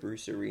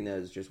 Bruce Arena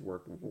has just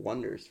worked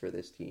wonders for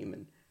this team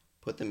and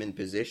put them in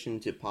position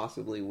to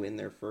possibly win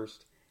their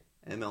first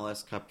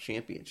MLS Cup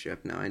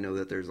championship. Now, I know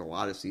that there's a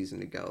lot of season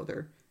to go.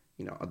 They're,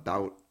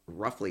 about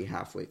roughly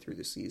halfway through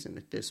the season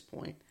at this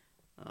point.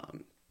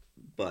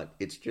 But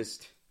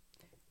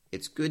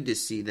it's good to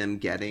see them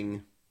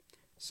getting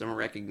some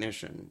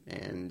recognition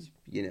and,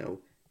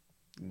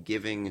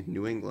 giving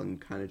New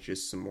England kind of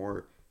just some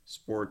more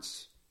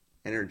sports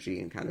energy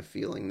and kind of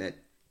feeling that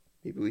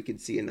maybe we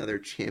could see another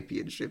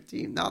championship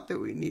team. Not that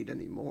we need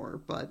any more,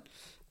 but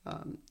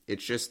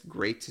it's just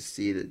great to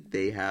see that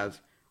they have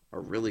a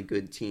really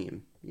good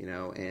team,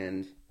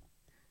 and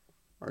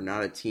are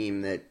not a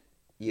team that,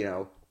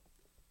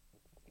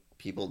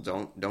 people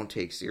don't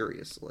take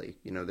seriously.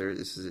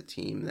 This is a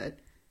team that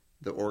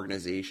the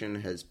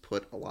organization has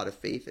put a lot of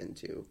faith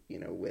into,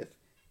 with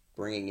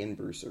bringing in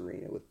Bruce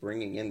Arena, with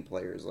bringing in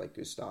players like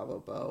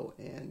Gustavo Bo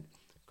and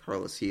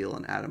Carlos Gil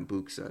and Adam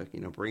Buxa,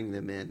 bringing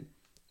them in,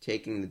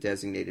 taking the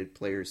designated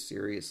players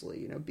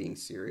seriously, being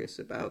serious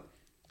about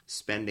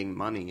spending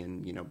money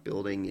and,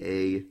 building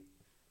a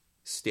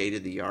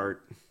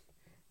state-of-the-art,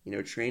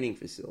 training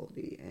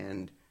facility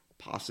and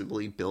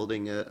possibly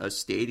building a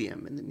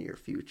stadium in the near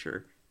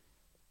future.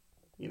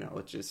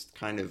 It's just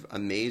kind of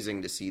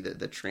amazing to see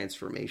the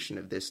transformation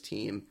of this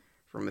team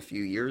from a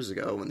few years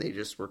ago when they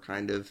just were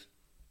kind of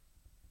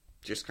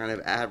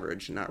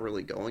average and not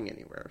really going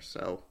anywhere.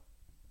 So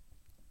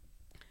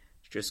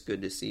it's just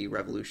good to see.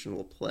 Revolution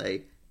will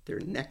play their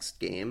next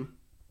game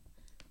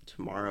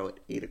tomorrow at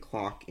 8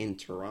 o'clock in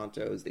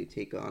Toronto as they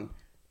take on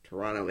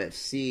Toronto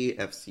FC.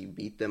 FC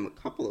beat them a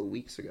couple of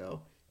weeks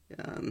ago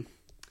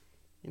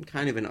in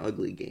kind of an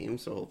ugly game,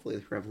 so hopefully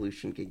the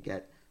Revolution could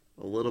get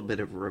a little bit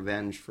of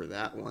revenge for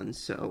that one.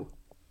 So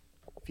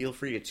feel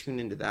free to tune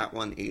into that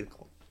one,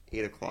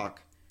 8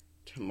 o'clock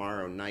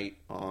tomorrow night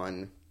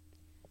on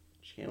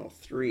Channel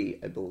 3,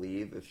 I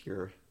believe, if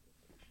you're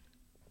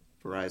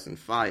Verizon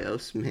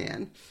Fios,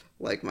 man,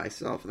 like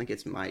myself. I think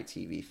it's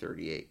MyTV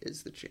 38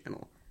 is the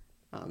channel.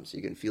 So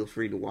you can feel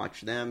free to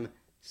watch them.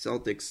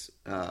 Celtics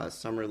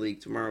Summer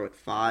League tomorrow at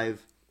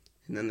 5.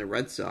 And then the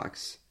Red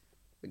Sox,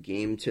 a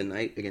game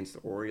tonight against the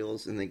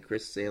Orioles. And then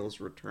Chris Sale's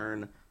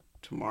return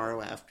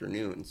tomorrow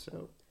afternoon.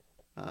 So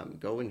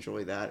go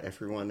enjoy that.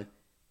 Everyone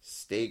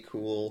stay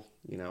cool.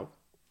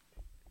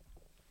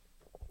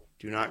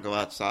 Do not go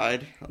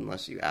outside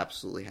unless you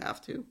absolutely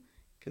have to,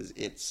 because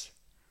it's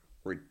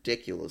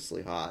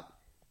ridiculously hot.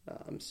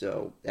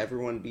 So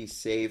everyone be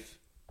safe.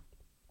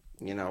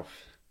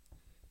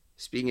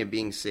 Speaking of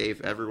being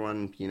safe,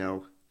 everyone,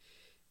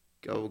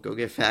 go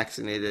get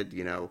vaccinated,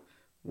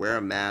 wear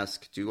a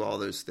mask, do all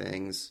those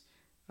things.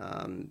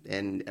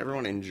 And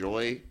everyone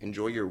enjoy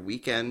your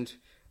weekend.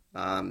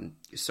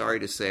 Sorry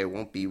to say I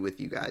won't be with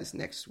you guys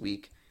next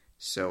week,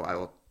 so I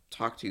will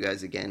talk to you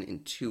guys again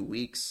in 2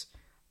 weeks.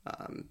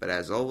 But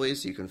as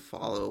always, you can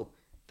follow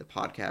the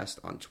podcast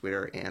on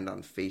Twitter and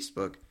on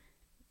Facebook,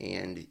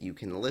 and you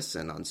can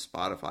listen on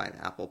Spotify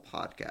and Apple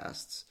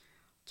Podcasts.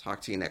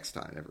 Talk to you next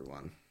time,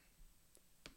 everyone.